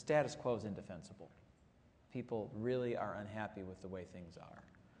hearings, the status quo is indefensible. People really are unhappy with the way things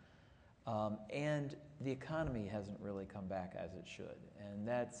are. And the economy hasn't really come back as it should, and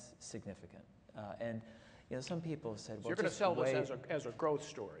that's significant. Some people have said, well, so you're going to sell this as a growth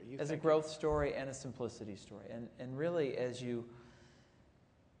story. As a growth story and a simplicity story. And really, as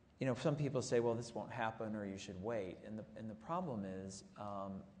some people say, well, this won't happen or you should wait. And the problem is,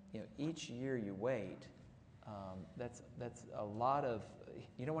 each year you wait, that's a lot of,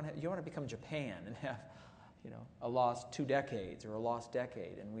 you don't want to become Japan and have, a lost 2 decades or a lost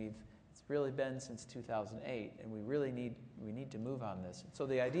decade. And it's really been since 2008, and we really need to move on this. So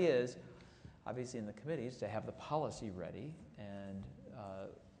the idea is, obviously in the committees, to have the policy ready, and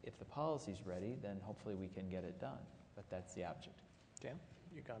if the policy's ready, then hopefully we can get it done. But that's the object. Dan,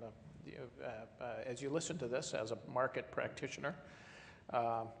 you got as you listen to this as a market practitioner,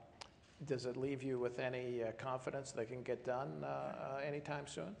 does it leave you with any confidence that can get done anytime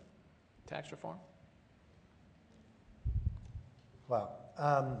soon? Tax reform? Well,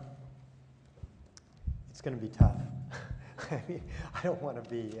 it's going to be tough. I mean, I don't want to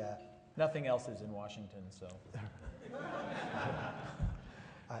be... Nothing else is in Washington, so.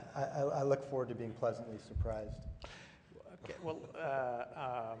 I look forward to being pleasantly surprised. Okay, well,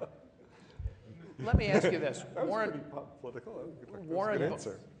 let me ask you this. That was pretty political. That was a good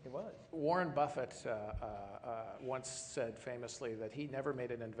answer. It was. Warren Buffett once said famously that he never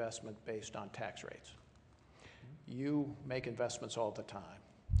made an investment based on tax rates. You make investments all the time.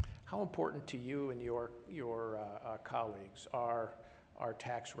 How important to you and your colleagues are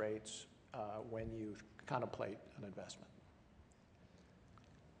tax rates when you contemplate an investment?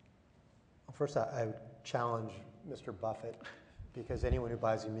 Well, first, I would challenge Mr. Buffett, because anyone who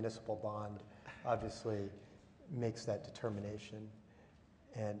buys a municipal bond obviously makes that determination.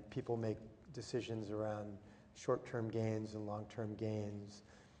 And people make decisions around short-term gains and long-term gains,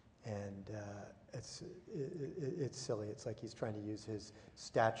 and it's silly. It's like he's trying to use his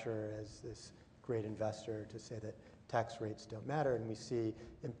stature as this great investor to say that tax rates don't matter, and we see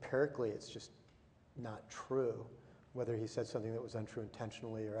empirically it's just not true. Whether he said something that was untrue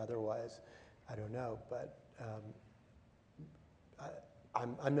intentionally or otherwise, I don't know, but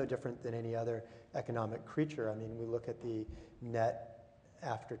I'm no different than any other economic creature. I mean, we look at the net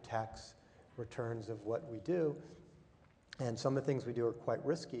after-tax returns of what we do, and some of the things we do are quite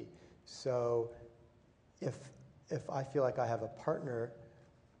risky. So if I feel like I have a partner,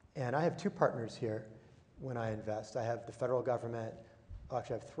 and I have 2 partners here when I invest. I have the federal government,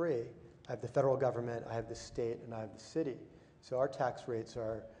 actually I have 3. I have the federal government, I have the state, and I have the city. So our tax rates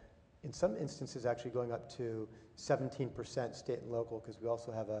are, in some instances, actually going up to 17% state and local, because we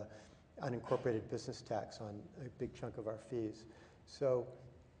also have a unincorporated business tax on a big chunk of our fees. So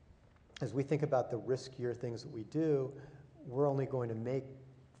as we think about the riskier things that we do, we're only going to make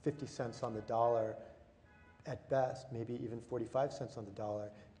 50 cents on the dollar at best, maybe even 45 cents on the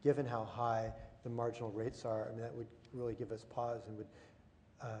dollar, given how high the marginal rates are. I mean, that would really give us pause and would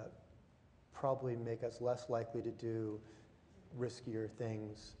probably make us less likely to do riskier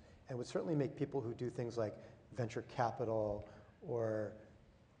things, and would certainly make people who do things like venture capital or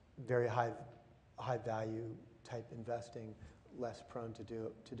very high value type investing less prone to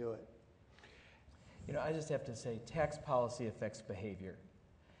do it. I just have to say, tax policy affects behavior.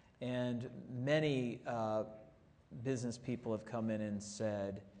 And many business people have come in and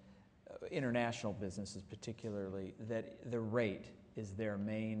said, international businesses particularly, that the rate is their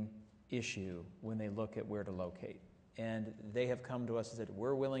main issue when they look at where to locate. And they have come to us and said,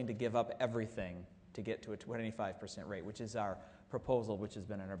 we're willing to give up everything to get to a 25% rate, which is our proposal, which has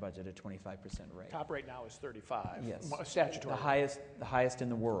been in our budget, a 25% rate. Top rate now is 35. Yes. Statutory. The highest in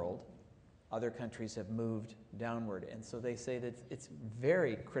the world. Other countries have moved downward. And so they say that it's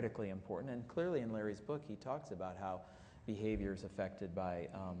very critically important. And clearly in Larry's book, he talks about how behavior is affected by,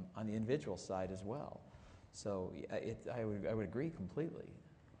 on the individual side as well. So I would agree completely.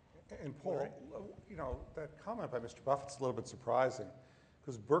 And Paul, you know, that comment by Mr. Buffett's a little bit surprising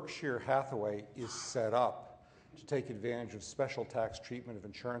because Berkshire Hathaway is set up to take advantage of special tax treatment of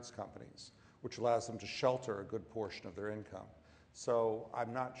insurance companies, which allows them to shelter a good portion of their income. So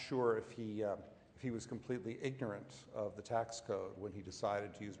I'm not sure if he was completely ignorant of the tax code when he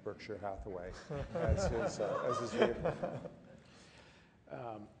decided to use Berkshire Hathaway as his vehicle.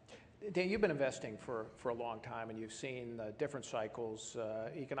 Dan, you've been investing for a long time, and you've seen different cycles,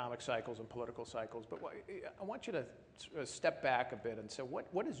 economic cycles and political cycles. But I want you to step back a bit and say,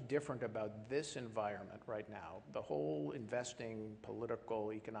 what is different about this environment right now, the whole investing,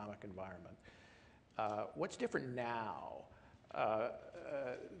 political, economic environment? What's different now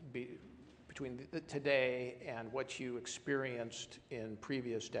between today and what you experienced in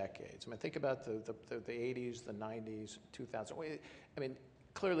previous decades? I mean, think about the 80s, the 90s, 2000. I mean,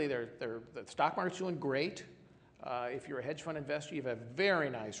 clearly, the stock market's doing great. If you're a hedge fund investor, you've had a very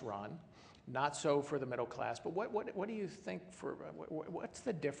nice run. Not so for the middle class. But what do you think what's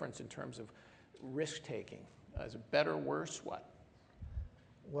the difference in terms of risk taking? Is it better, worse, what?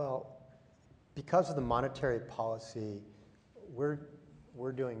 Well, because of the monetary policy, we're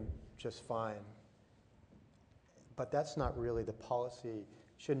doing just fine. But that's not really the policy.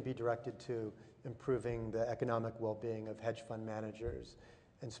 Shouldn't be directed to improving the economic well-being of hedge fund managers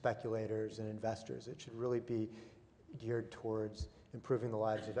and speculators and investors. It should really be geared towards improving the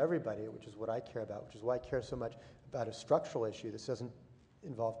lives of everybody, which is what I care about, which is why I care so much about a structural issue. This doesn't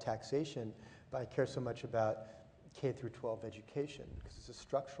involve taxation, but I care so much about K through 12 education because it's a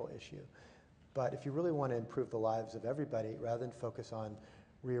structural issue. But if you really want to improve the lives of everybody, rather than focus on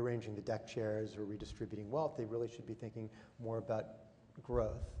rearranging the deck chairs or redistributing wealth, they really should be thinking more about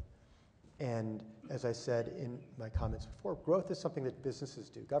growth. And as I said in my comments before, growth is something that businesses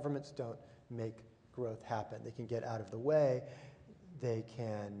do. Governments don't make growth happen. They can get out of the way. They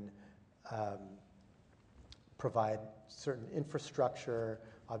can provide certain infrastructure.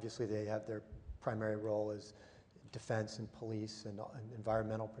 Obviously, they have their primary role as defense and police and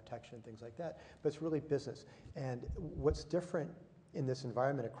environmental protection, things like that. But it's really business. And what's different in this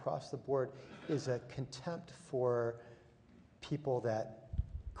environment across the board is a contempt for people that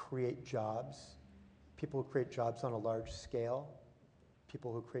create jobs, people who create jobs on a large scale,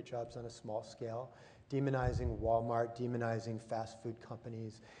 people who create jobs on a small scale, demonizing Walmart, demonizing fast food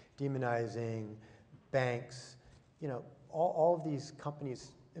companies, demonizing banks. You know, all of these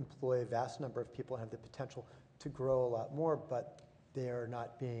companies employ a vast number of people and have the potential to grow a lot more, but they are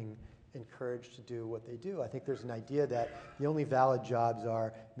not being encouraged to do what they do. I think there's an idea that the only valid jobs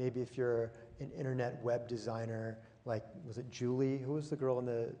are maybe if you're an internet web designer, like, was it Julie? Who was the girl in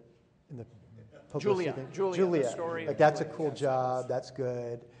the publicity thing? Julia. The story like, that's Julia. A cool job. That's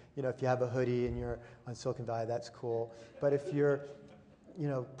good. You know, if you have a hoodie and you're on Silicon Valley, that's cool. But if you're, you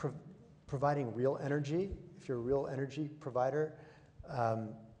know, providing real energy, if you're a real energy provider,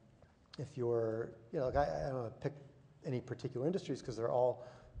 if you're, you know, like I don't want to pick any particular industries because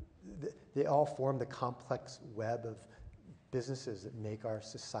they all form the complex web of businesses that make our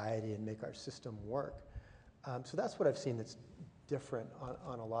society and make our system work. So that's what I've seen that's different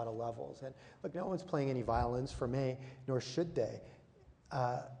on a lot of levels. And look, no one's playing any violins for me, nor should they.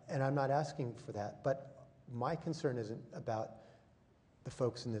 And I'm not asking for that. But my concern isn't about the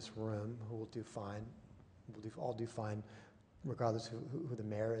folks in this room who will do fine. We'll all do fine, regardless of who the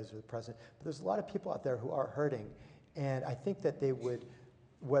mayor is or the president. But there's a lot of people out there who are hurting. And I think that they would,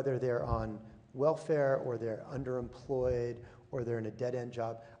 whether they're on welfare or they're underemployed or they're in a dead-end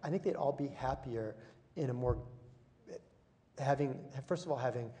job, I think they'd all be happier in a more, first of all,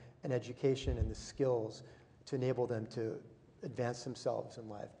 having an education and the skills to enable them to advance themselves in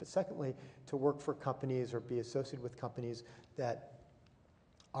life. But secondly, to work for companies or be associated with companies that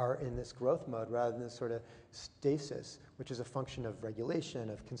are in this growth mode rather than this sort of stasis, which is a function of regulation,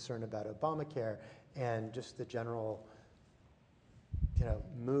 of concern about Obamacare, and just the general, you know,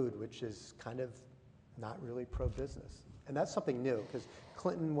 mood, which is kind of not really pro-business. And that's something new, because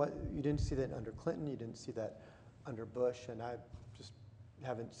Clinton, you didn't see that under Clinton, you didn't see that under Bush, and I just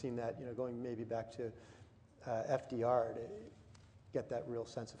haven't seen that, going maybe back to FDR to get that real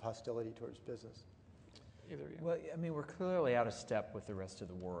sense of hostility towards business. Either of you? Well, I mean, we're clearly out of step with the rest of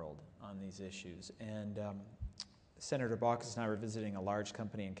the world on these issues. And Senator Baucus and I were visiting a large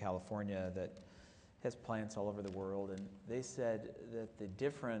company in California that has plants all over the world, and they said that the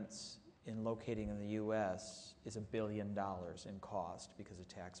difference in locating in the U.S. is $1 billion in cost because of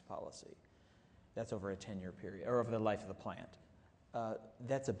tax policy. That's over a 10-year period, or over the life of the plant.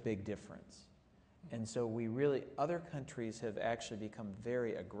 That's a big difference. And so other countries have actually become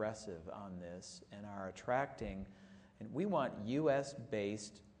very aggressive on this and are attracting, and we want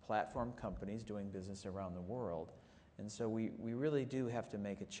U.S.-based platform companies doing business around the world. And so we really do have to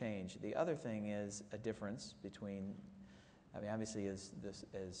make a change. The other thing is a difference between, obviously as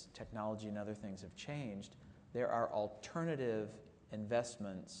technology and other things have changed, there are alternative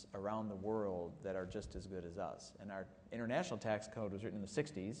investments around the world that are just as good as us. And our international tax code was written in the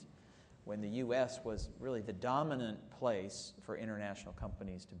 60s when the U.S. was really the dominant place for international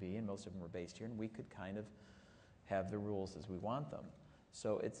companies to be, and most of them were based here, and we could kind of have the rules as we want them.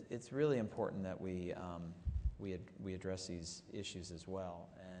 So it's really important that we address these issues as well.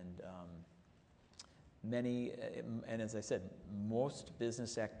 And and as I said, most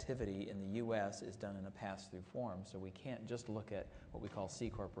business activity in the U.S. is done in a pass-through form, so we can't just look at what we call C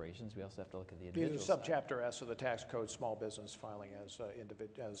corporations. We also have to look at the individual side. Subchapter S of the tax code, small business filing as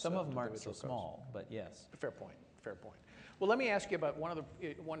individual. Some of them aren't so small, but yes. Fair point. Fair point. Well, let me ask you about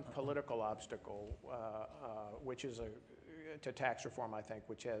one political obstacle, which is to tax reform, I think,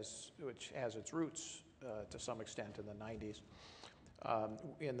 which has its roots to some extent in the 90s.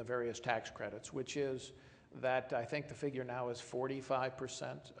 In the various tax credits, which is that I think the figure now is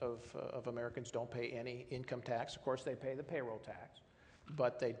 45% of Americans don't pay any income tax. Of course, they pay the payroll tax,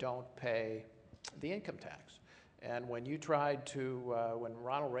 but they don't pay the income tax. And when you tried to, when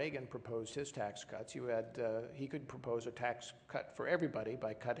Ronald Reagan proposed his tax cuts, he could propose a tax cut for everybody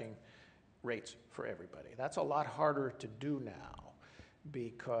by cutting rates for everybody. That's a lot harder to do now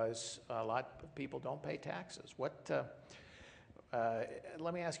because a lot of people don't pay taxes.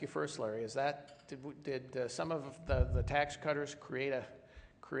 Let me ask you first, Larry. Did some of the tax cutters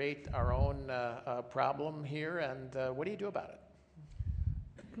create our own problem here, and what do you do about it?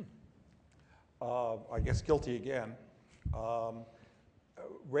 I guess guilty again.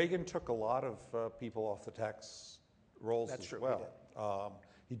 Reagan took a lot of people off the tax rolls That's as true, well.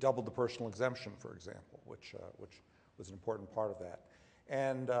 He doubled the personal exemption, for example, which was an important part of that.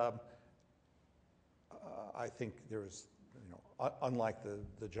 And I think there's, unlike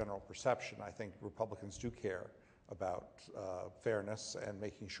the general perception, I think Republicans do care about fairness and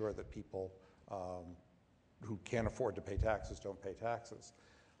making sure that people who can't afford to pay taxes don't pay taxes.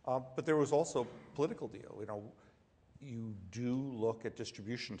 But there was also a political deal. You do look at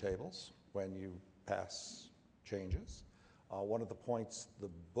distribution tables when you pass changes. One of the points the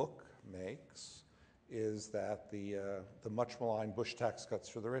book makes is that the much maligned Bush tax cuts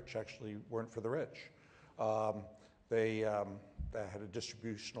for the rich actually weren't for the rich. They had a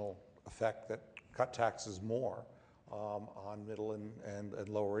distributional effect that cut taxes more on middle and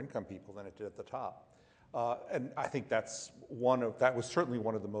lower income people than it did at the top. And I think that was certainly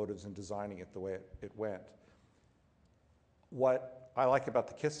one of the motives in designing it the way it went. What I like about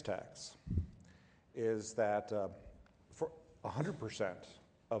the KISS tax is that for 100%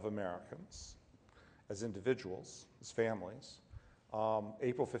 of Americans, as individuals, as families,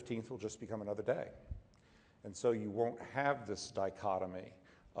 April 15th will just become another day. And so you won't have this dichotomy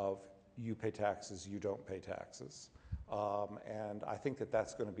of you pay taxes, you don't pay taxes. And I think that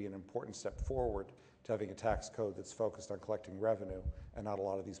that's going to be an important step forward to having a tax code that's focused on collecting revenue and not a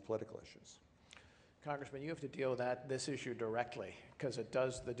lot of these political issues. Congressman, you have to deal with this issue directly because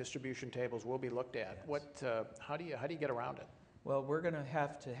the distribution tables will be looked at. Yes. How do you get around it? Well, we're going to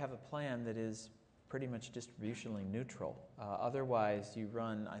have a plan that is pretty much distributionally neutral. Otherwise, you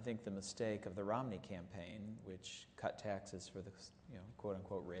run, I think, the mistake of the Romney campaign, which cut taxes for the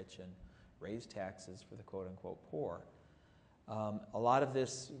quote-unquote rich and raised taxes for the quote-unquote poor. A lot of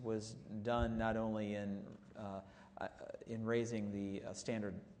this was done not only in raising the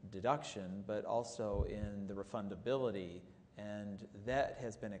standard deduction, but also in the refundability, and that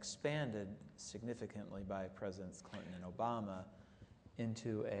has been expanded significantly by Presidents Clinton and Obama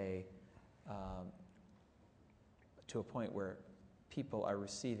into to a point where people are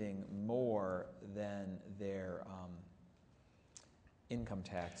receiving more than their income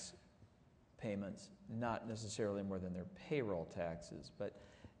tax payments, not necessarily more than their payroll taxes, but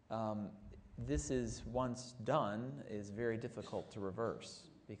this is, once done, is very difficult to reverse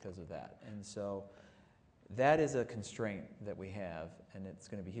because of that. And so that is a constraint that we have, and it's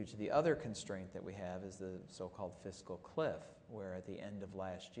going to be huge. The other constraint that we have is the so-called fiscal cliff, where at the end of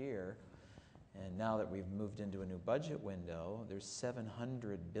last year, and now that we've moved into a new budget window, there's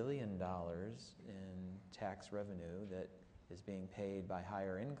 $700 billion in tax revenue that is being paid by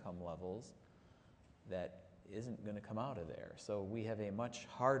higher income levels that isn't going to come out of there. So we have a much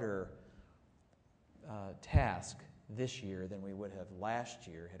harder task this year than we would have last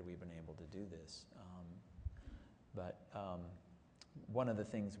year had we been able to do this. But one of the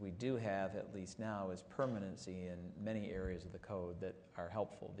things we do have, at least now, is permanency in many areas of the code that are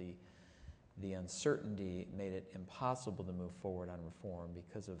helpful. The uncertainty made it impossible to move forward on reform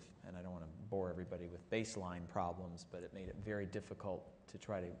because of, and I don't want to bore everybody with baseline problems, but it made it very difficult to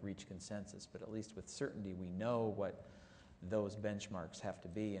try to reach consensus. But at least with certainty, we know what those benchmarks have to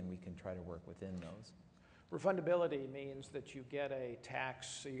be, and we can try to work within those. Refundability means that you get a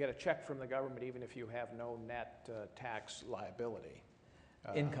tax, you get a check from the government even if you have no net tax liability.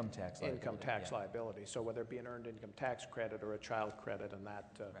 Income tax liability. Income tax liability. So whether it be an earned income tax credit or a child credit, and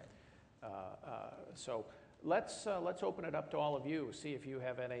that. Right. So let's open it up to all of you. See if you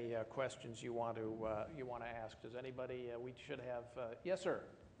have any questions you want to ask. Does anybody? We should have. Yes, sir.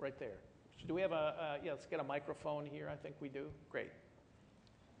 Right there. Do we have a? Yeah. Let's get a microphone here. I think we do. Great.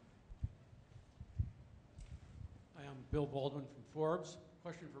 I'm Bill Baldwin from Forbes.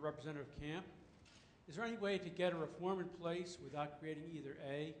 Question for Representative Camp. Is there any way to get a reform in place without creating either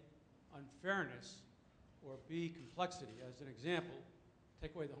A, unfairness, or B, complexity? As an example,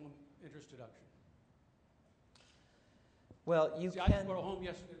 take away the home interest deduction. Well, you See, can... I just bought a home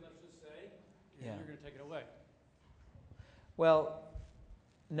yesterday, let's just say, and you're going to take it away. Well,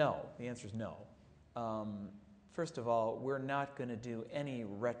 no. The answer is no. First of all, we're not going to do any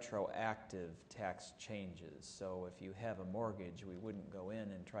retroactive tax changes. So if you have a mortgage, we wouldn't go in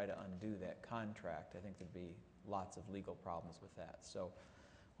and try to undo that contract. I think there'd be lots of legal problems with that. So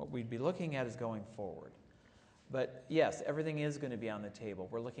what we'd be looking at is going forward. But yes, everything is going to be on the table.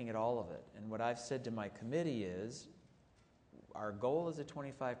 We're looking at all of it. And what I've said to my committee is our goal is a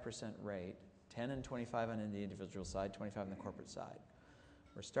 25% rate, 10 and 25 on the individual side, 25 on the corporate side.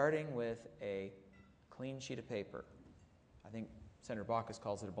 We're starting with a clean sheet of paper. I think Senator Baucus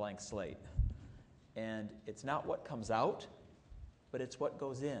calls it a blank slate. And it's not what comes out, but it's what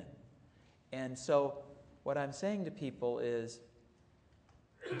goes in. And so what I'm saying to people is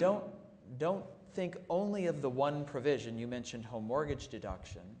don't think only of the one provision. You mentioned home mortgage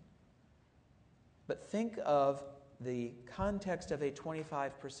deduction. But think of the context of a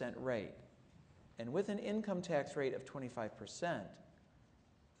 25% rate. And with an income tax rate of 25%,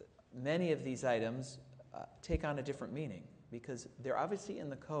 many of these items take on a different meaning because they're obviously in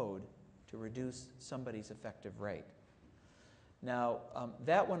the code to reduce somebody's effective rate. Now,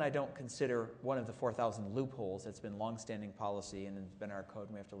 that one I don't consider one of the 4,000 loopholes. That's been longstanding policy and it's been our code,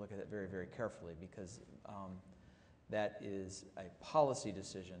 and we have to look at it very, very carefully because that is a policy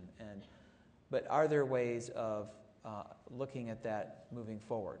decision. But are there ways of looking at that moving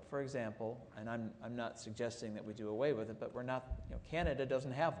forward? For example, and I'm not suggesting that we do away with it, but we're not, Canada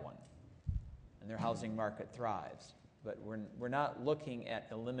doesn't have one, and their housing market thrives. But we're not looking at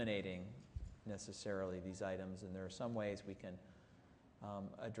eliminating necessarily these items, and there are some ways we can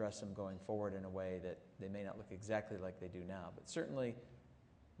address them going forward in a way that they may not look exactly like they do now. But certainly,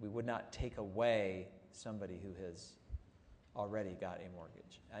 we would not take away somebody who has already got a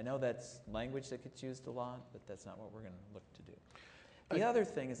mortgage. I know that's language that gets used a lot, but that's not what we're going to look to do. The other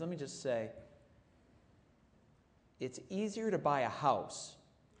thing is, let me just say, it's easier to buy a house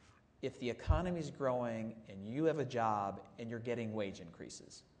if the economy's growing and you have a job and you're getting wage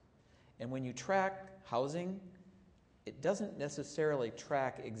increases. And when you track housing, it doesn't necessarily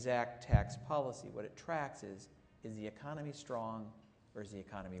track exact tax policy. What it tracks is the economy strong or is the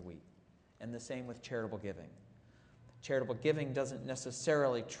economy weak? And the same with charitable giving. Charitable giving doesn't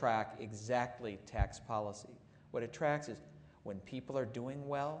necessarily track exactly tax policy. What it tracks is when people are doing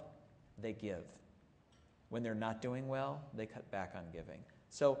well, they give. When they're not doing well, they cut back on giving.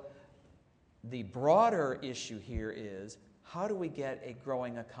 So the broader issue here is how do we get a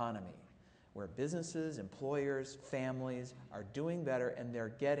growing economy where businesses, employers, families are doing better and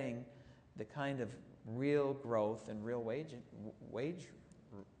they're getting the kind of real growth and real wage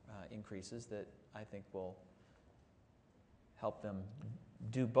increases that I think will help them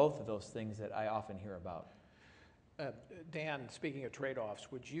do both of those things that I often hear about. Dan, speaking of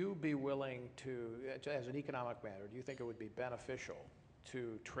trade-offs, would you be willing to, as an economic matter, do you think it would be beneficial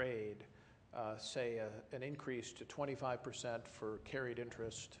to trade, say, an increase to 25% for carried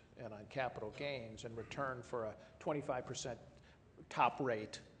interest and on capital gains in return for a 25% top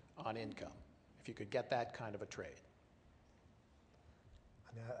rate on income? if you could get that kind of a trade?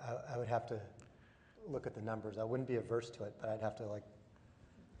 I mean, I would have to look at the numbers. I wouldn't be averse to it, but I'd have to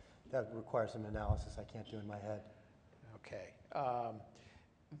that would require some analysis I can't do in my head. Okay. At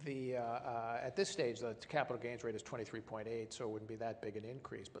this stage, the capital gains rate is 23.8, so it wouldn't be that big an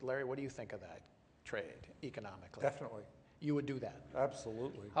increase. But Larry, what do you think of that trade economically? Definitely. You would do that?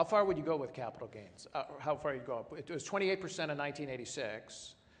 Absolutely. How far would you go with capital gains? How far would you go up? It was 28% in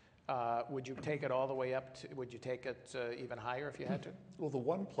 1986. Would you take it all the way up to, would you take it even higher if you had to? Well, the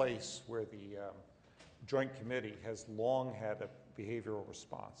one place where the Joint Committee has long had a behavioral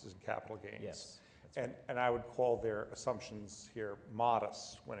response is in capital gains. Yes. And I would call their assumptions here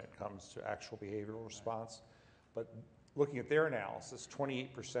modest when it comes to actual behavioral response. But looking at their analysis,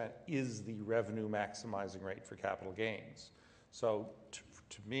 28% is the revenue maximizing rate for capital gains. So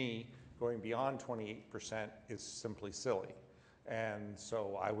to me, going beyond 28% is simply silly. And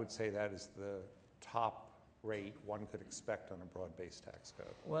so I would say that is the top rate one could expect on a broad-based tax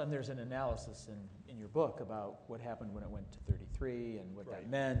code. Well, and there's an analysis in your book about what happened when it went to 33 and what that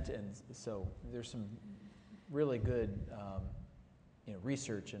meant, and so there's some really good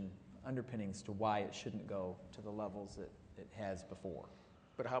research and underpinnings to why it shouldn't go to the levels that it has before.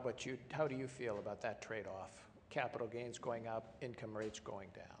 But how about you? How do you feel about that trade-off? Capital gains going up, income rates going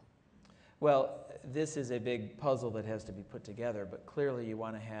down. Well, this is a big puzzle that has to be put together, but clearly you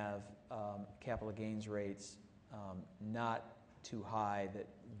want to have capital gains rates not too high that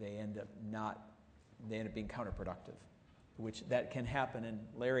they end up being counterproductive, which that can happen. And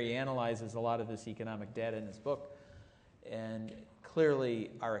Larry analyzes a lot of this economic data in his book, and clearly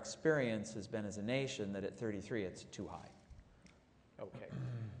our experience has been as a nation that at 33 it's too high. Okay.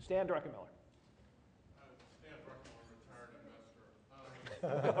 Stan Druckenmiller.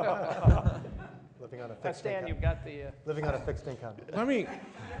 Living on a fixed Stan, income. you've got the... Living on a fixed income.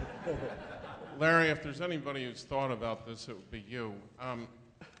 Larry, if there's anybody who's thought about this, it would be you. We're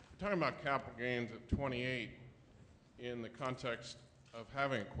talking about capital gains at 28 in the context of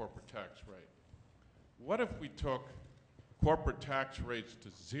having a corporate tax rate. What if we took corporate tax rates to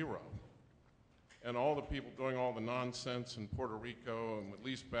 0 and all the people doing all the nonsense in Puerto Rico and with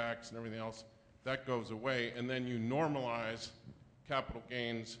leasebacks and everything else, that goes away, and then you normalize capital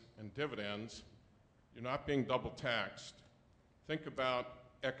gains and dividends, you're not being double taxed. Think about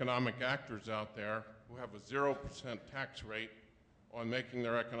economic actors out there who have a 0% tax rate on making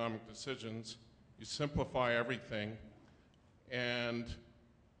their economic decisions. You simplify everything, and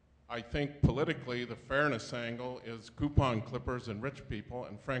I think politically the fairness angle is coupon clippers and rich people,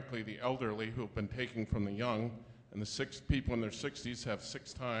 and frankly the elderly who have been taking from the young, and the people in their 60s have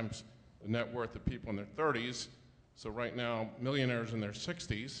 6 times the net worth of people in their 30s. So right now, millionaires in their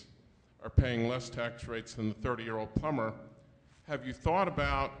 60s are paying less tax rates than the 30-year-old plumber. Have you thought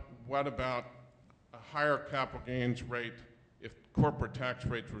about what about a higher capital gains rate if corporate tax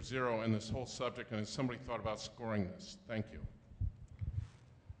rates were 0 in this whole subject, and has somebody thought about scoring this? Thank you.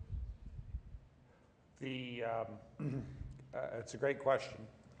 It's a great question.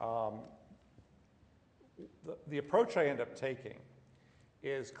 The approach I end up taking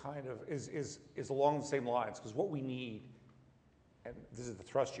is is along the same lines, because what we need, and this is the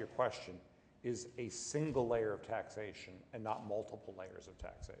thrust of your question, is a single layer of taxation and not multiple layers of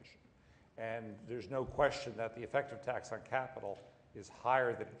taxation. And there's no question that the effective tax on capital is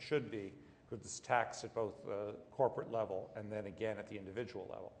higher than it should be, because it's taxed at both the corporate level and then again at the individual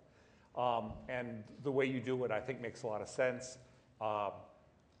level. And the way you do it, I think, makes a lot of sense.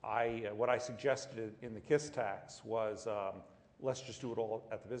 What I suggested in the KISS tax was let's just do it all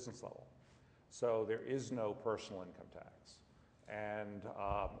at the business level. So there is no personal income tax. And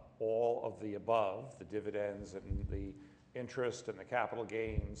all of the above, the dividends and the interest and the capital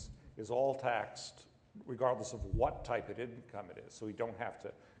gains, is all taxed regardless of what type of income it is. So we don't have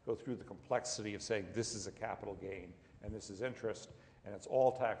to go through the complexity of saying this is a capital gain and this is interest, and it's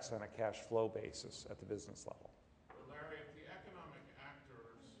all taxed on a cash flow basis at the business level. But Larry, if the economic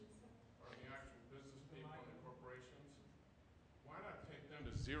actors are the actual business people and the corporations, why not take them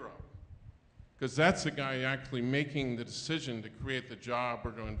to 0? Because that's the guy actually making the decision to create the job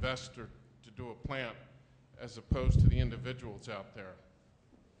or to invest or to do a plant, as opposed to the individuals out there.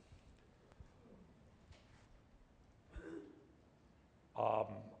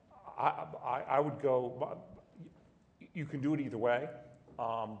 I would go, you can do it either way,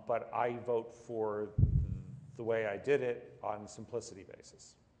 but I vote for the way I did it on simplicity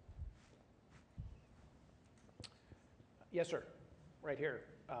basis. Yes, sir. Right here,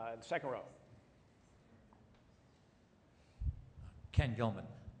 in the second row. Ken Gilman,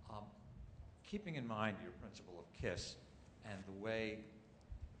 keeping in mind your principle of KISS and the way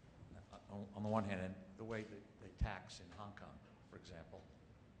on the one hand, and the way they tax in Hong Kong, for example.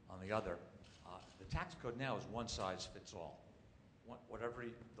 On the other, the tax code now is one size fits all. Whatever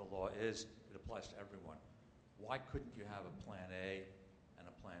the law is, it applies to everyone. Why couldn't you have a Plan A and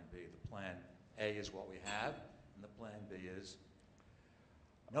a Plan B? The Plan A is what we have, and the Plan B is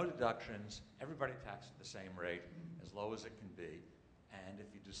no deductions, everybody taxed at the same rate, as low as it can be, and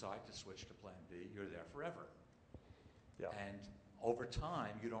if you decide to switch to Plan B, you're there forever. Yeah. And over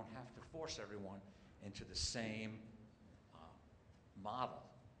time, you don't have to force everyone into the same model.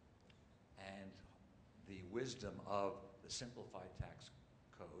 And the wisdom of the simplified tax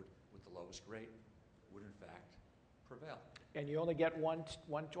code with the lowest rate would, in fact, prevail. And you only get one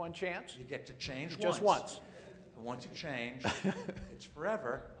chance? You get to change Just once. And once you change, it's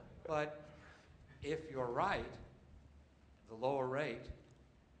forever. But if you're right, the lower rate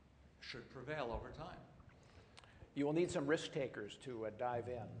should prevail over time. You will need some risk takers to dive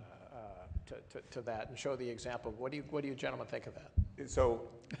in to that and show the example. What do you gentlemen think of that? So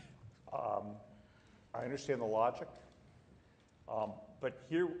I understand the logic, but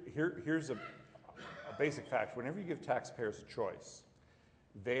here's a basic fact. Whenever you give taxpayers a choice,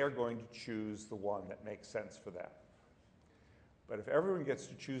 they are going to choose the one that makes sense for them. But if everyone gets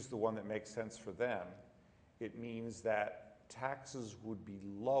to choose the one that makes sense for them, it means that taxes would be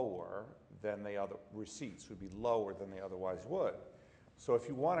lower than receipts would be lower than they otherwise would. So if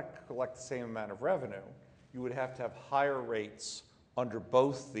you want to collect the same amount of revenue, you would have to have higher rates under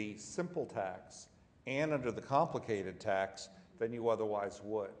both the simple tax and under the complicated tax than you otherwise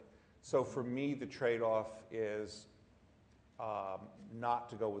would. So for me, the trade-off is not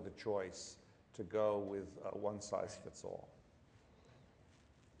to go with the choice, to go with one size fits all.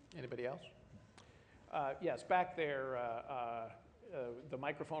 Anybody else? Yes, back there, the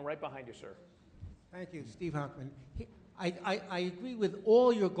microphone right behind you, sir. Thank you, Steve Hockman. I agree with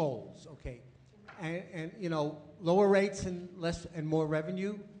all your goals, okay, and you know, lower rates and less and more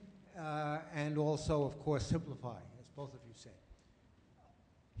revenue, and also, of course, simplify, as both of you said.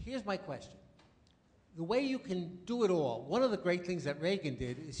 Here's my question: the way you can do it all. One of the great things that Reagan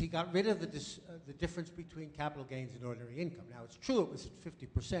did is he got rid of the difference between capital gains and ordinary income. Now, it's true it was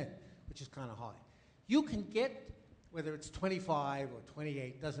 50%, which is kind of high. You can get, whether it's 25 or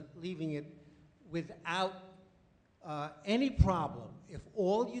 28, leaving it without any problem if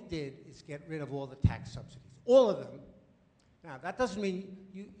all you did is get rid of all the tax subsidies, all of them. Now, that doesn't mean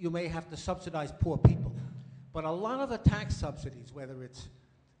you may have to subsidize poor people, but a lot of the tax subsidies, whether it's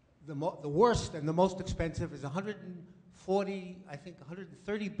the worst and the most expensive, is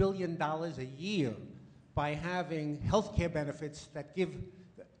 $130 billion a year by having health care benefits that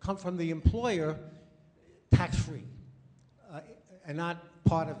come from the employer tax-free and not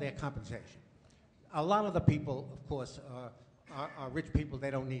part of their compensation. A lot of the people, of course, are rich people.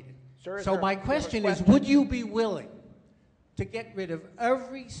 They don't need it. Sir, so my question is, would you be willing to get rid of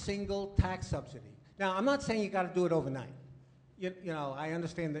every single tax subsidy? Now, I'm not saying you got to do it overnight. You know, I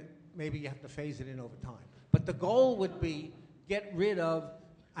understand that maybe you have to phase it in over time. But the goal would be get rid of,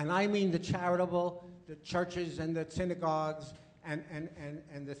 and I mean the charitable, the churches and the synagogues, and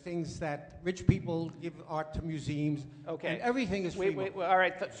the things that rich people give art to museums. Okay. And everything is free. All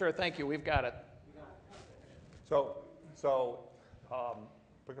right, sir, thank you. We've got it. So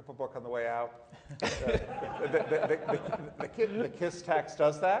pick up a book on the way out. The KISS tax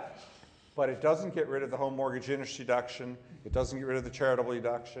does that, but it doesn't get rid of the home mortgage interest deduction. It doesn't get rid of the charitable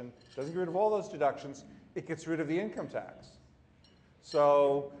deduction. It doesn't get rid of all those deductions. It gets rid of the income tax.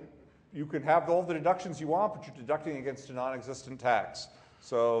 So you can have all the deductions you want, but you're deducting against a non-existent tax.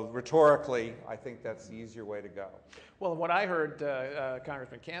 So rhetorically, I think that's the easier way to go. Well, what I heard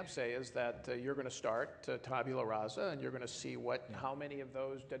Congressman Camp say is that you're going to start tabula rasa, and you're going to see how many of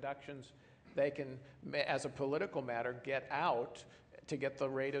those deductions they can, as a political matter, get out to get the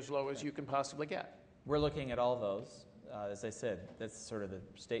rate as low as you can possibly get. We're looking at all those. As I said, that's sort of the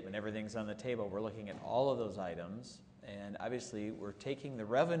statement. Everything's on the table. We're looking at all of those items. And obviously, we're taking the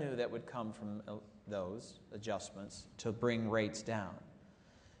revenue that would come from those adjustments to bring rates down.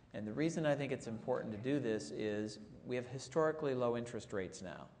 And the reason I think it's important to do this is we have historically low interest rates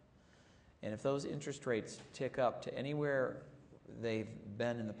now. And if those interest rates tick up to anywhere they've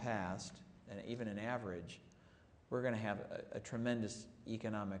been in the past, and even an average, we're going to have a tremendous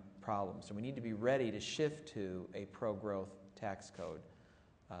economic problem. So we need to be ready to shift to a pro-growth tax code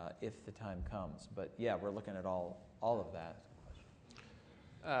if the time comes. But yeah, we're looking at all of that.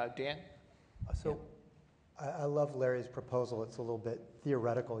 Dan? So I love Larry's proposal. It's a little bit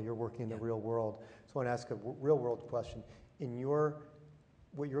theoretical. You're working in the real world. So I want to ask a real world question. In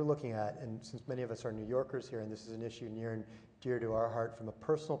what you're looking at, and since many of us are New Yorkers here, and this is an issue near and dear to our heart from a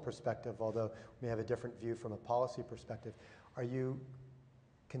personal perspective, although we have a different view from a policy perspective. Are you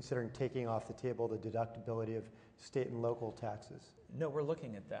considering taking off the table the deductibility of state and local taxes? No, we're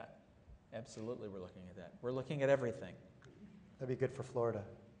looking at that. Absolutely, we're looking at that. We're looking at everything. That'd be good for Florida.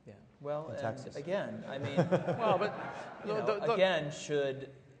 Yeah. Well, And and Texas. again, I mean, Well, but you know, again, should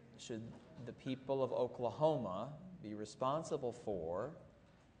the people of Oklahoma be responsible for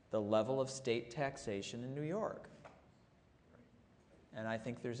the level of state taxation in New York? And I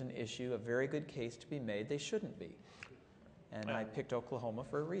think there's an issue, a very good case to be made. They shouldn't be. And I picked Oklahoma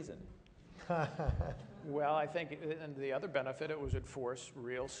for a reason. Well, I think, and the other benefit, it would force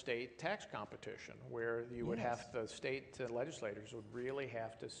real state tax competition, where you would have, the state legislators would really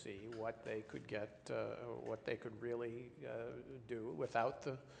have to see what they could get, what they could really do without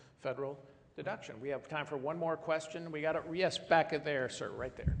the federal deduction. We have time for one more question. We got it. Yes, back there, sir,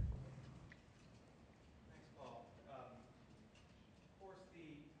 right there. Thanks, Paul. Of course,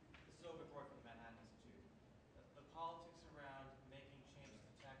 the Loeb report from the Manhattan Institute, the politics around making changes to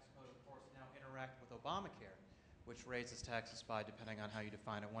the tax code, of course, now interact with Obamacare, which raises taxes by, depending on how you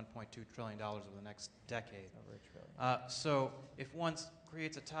define it, $1.2 trillion over the next decade. Over $1 trillion. So if one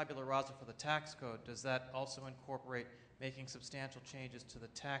creates a tabula rasa for the tax code, does that also incorporate making substantial changes to the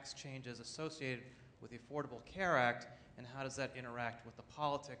tax changes associated with the Affordable Care Act, and how does that interact with the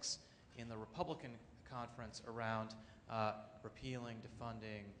politics in the Republican conference around repealing,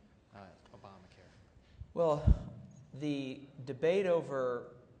 defunding Obamacare? Well, the debate over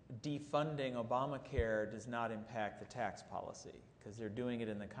defunding Obamacare does not impact the tax policy, because they're doing it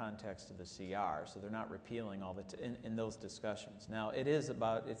in the context of the CR, so they're not repealing all in those discussions. Now, it's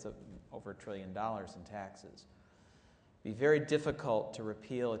over $1 trillion in taxes. It'd be very difficult to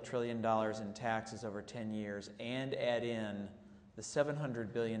repeal $1 trillion in taxes over 10 years and add in the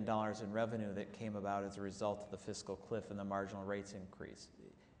 $700 billion in revenue that came about as a result of the fiscal cliff and the marginal rates increase.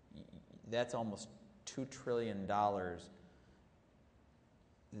 That's almost $2 trillion.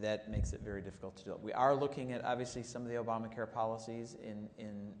 That makes it very difficult to do. We are looking at, obviously, some of the Obamacare policies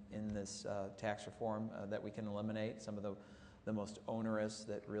in this tax reform that we can eliminate, some of the most onerous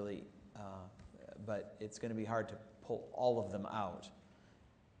that really, but it's going to be hard to pull all of them out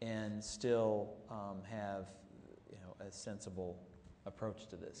and still have a sensible approach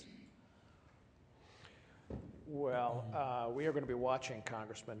to this. Well, we are going to be watching,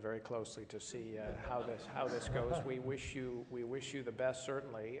 Congressman, very closely to see how this goes. We wish you the best,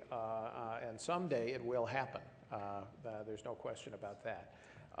 certainly, and someday it will happen. There's no question about that.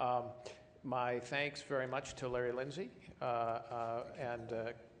 My thanks very much to Larry Lindsey and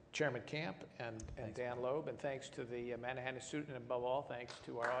Chairman Camp and Dan Loeb, and thanks to the Manhattan Institute, and above all, thanks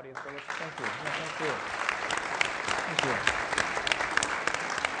to our audience for listening. Thank you. Thank you. Thank you.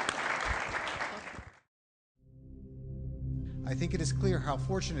 I think it is clear how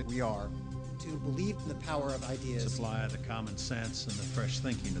fortunate we are to believe in the power of ideas. Supply the common sense and the fresh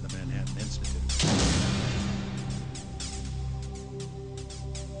thinking of the Manhattan Institute.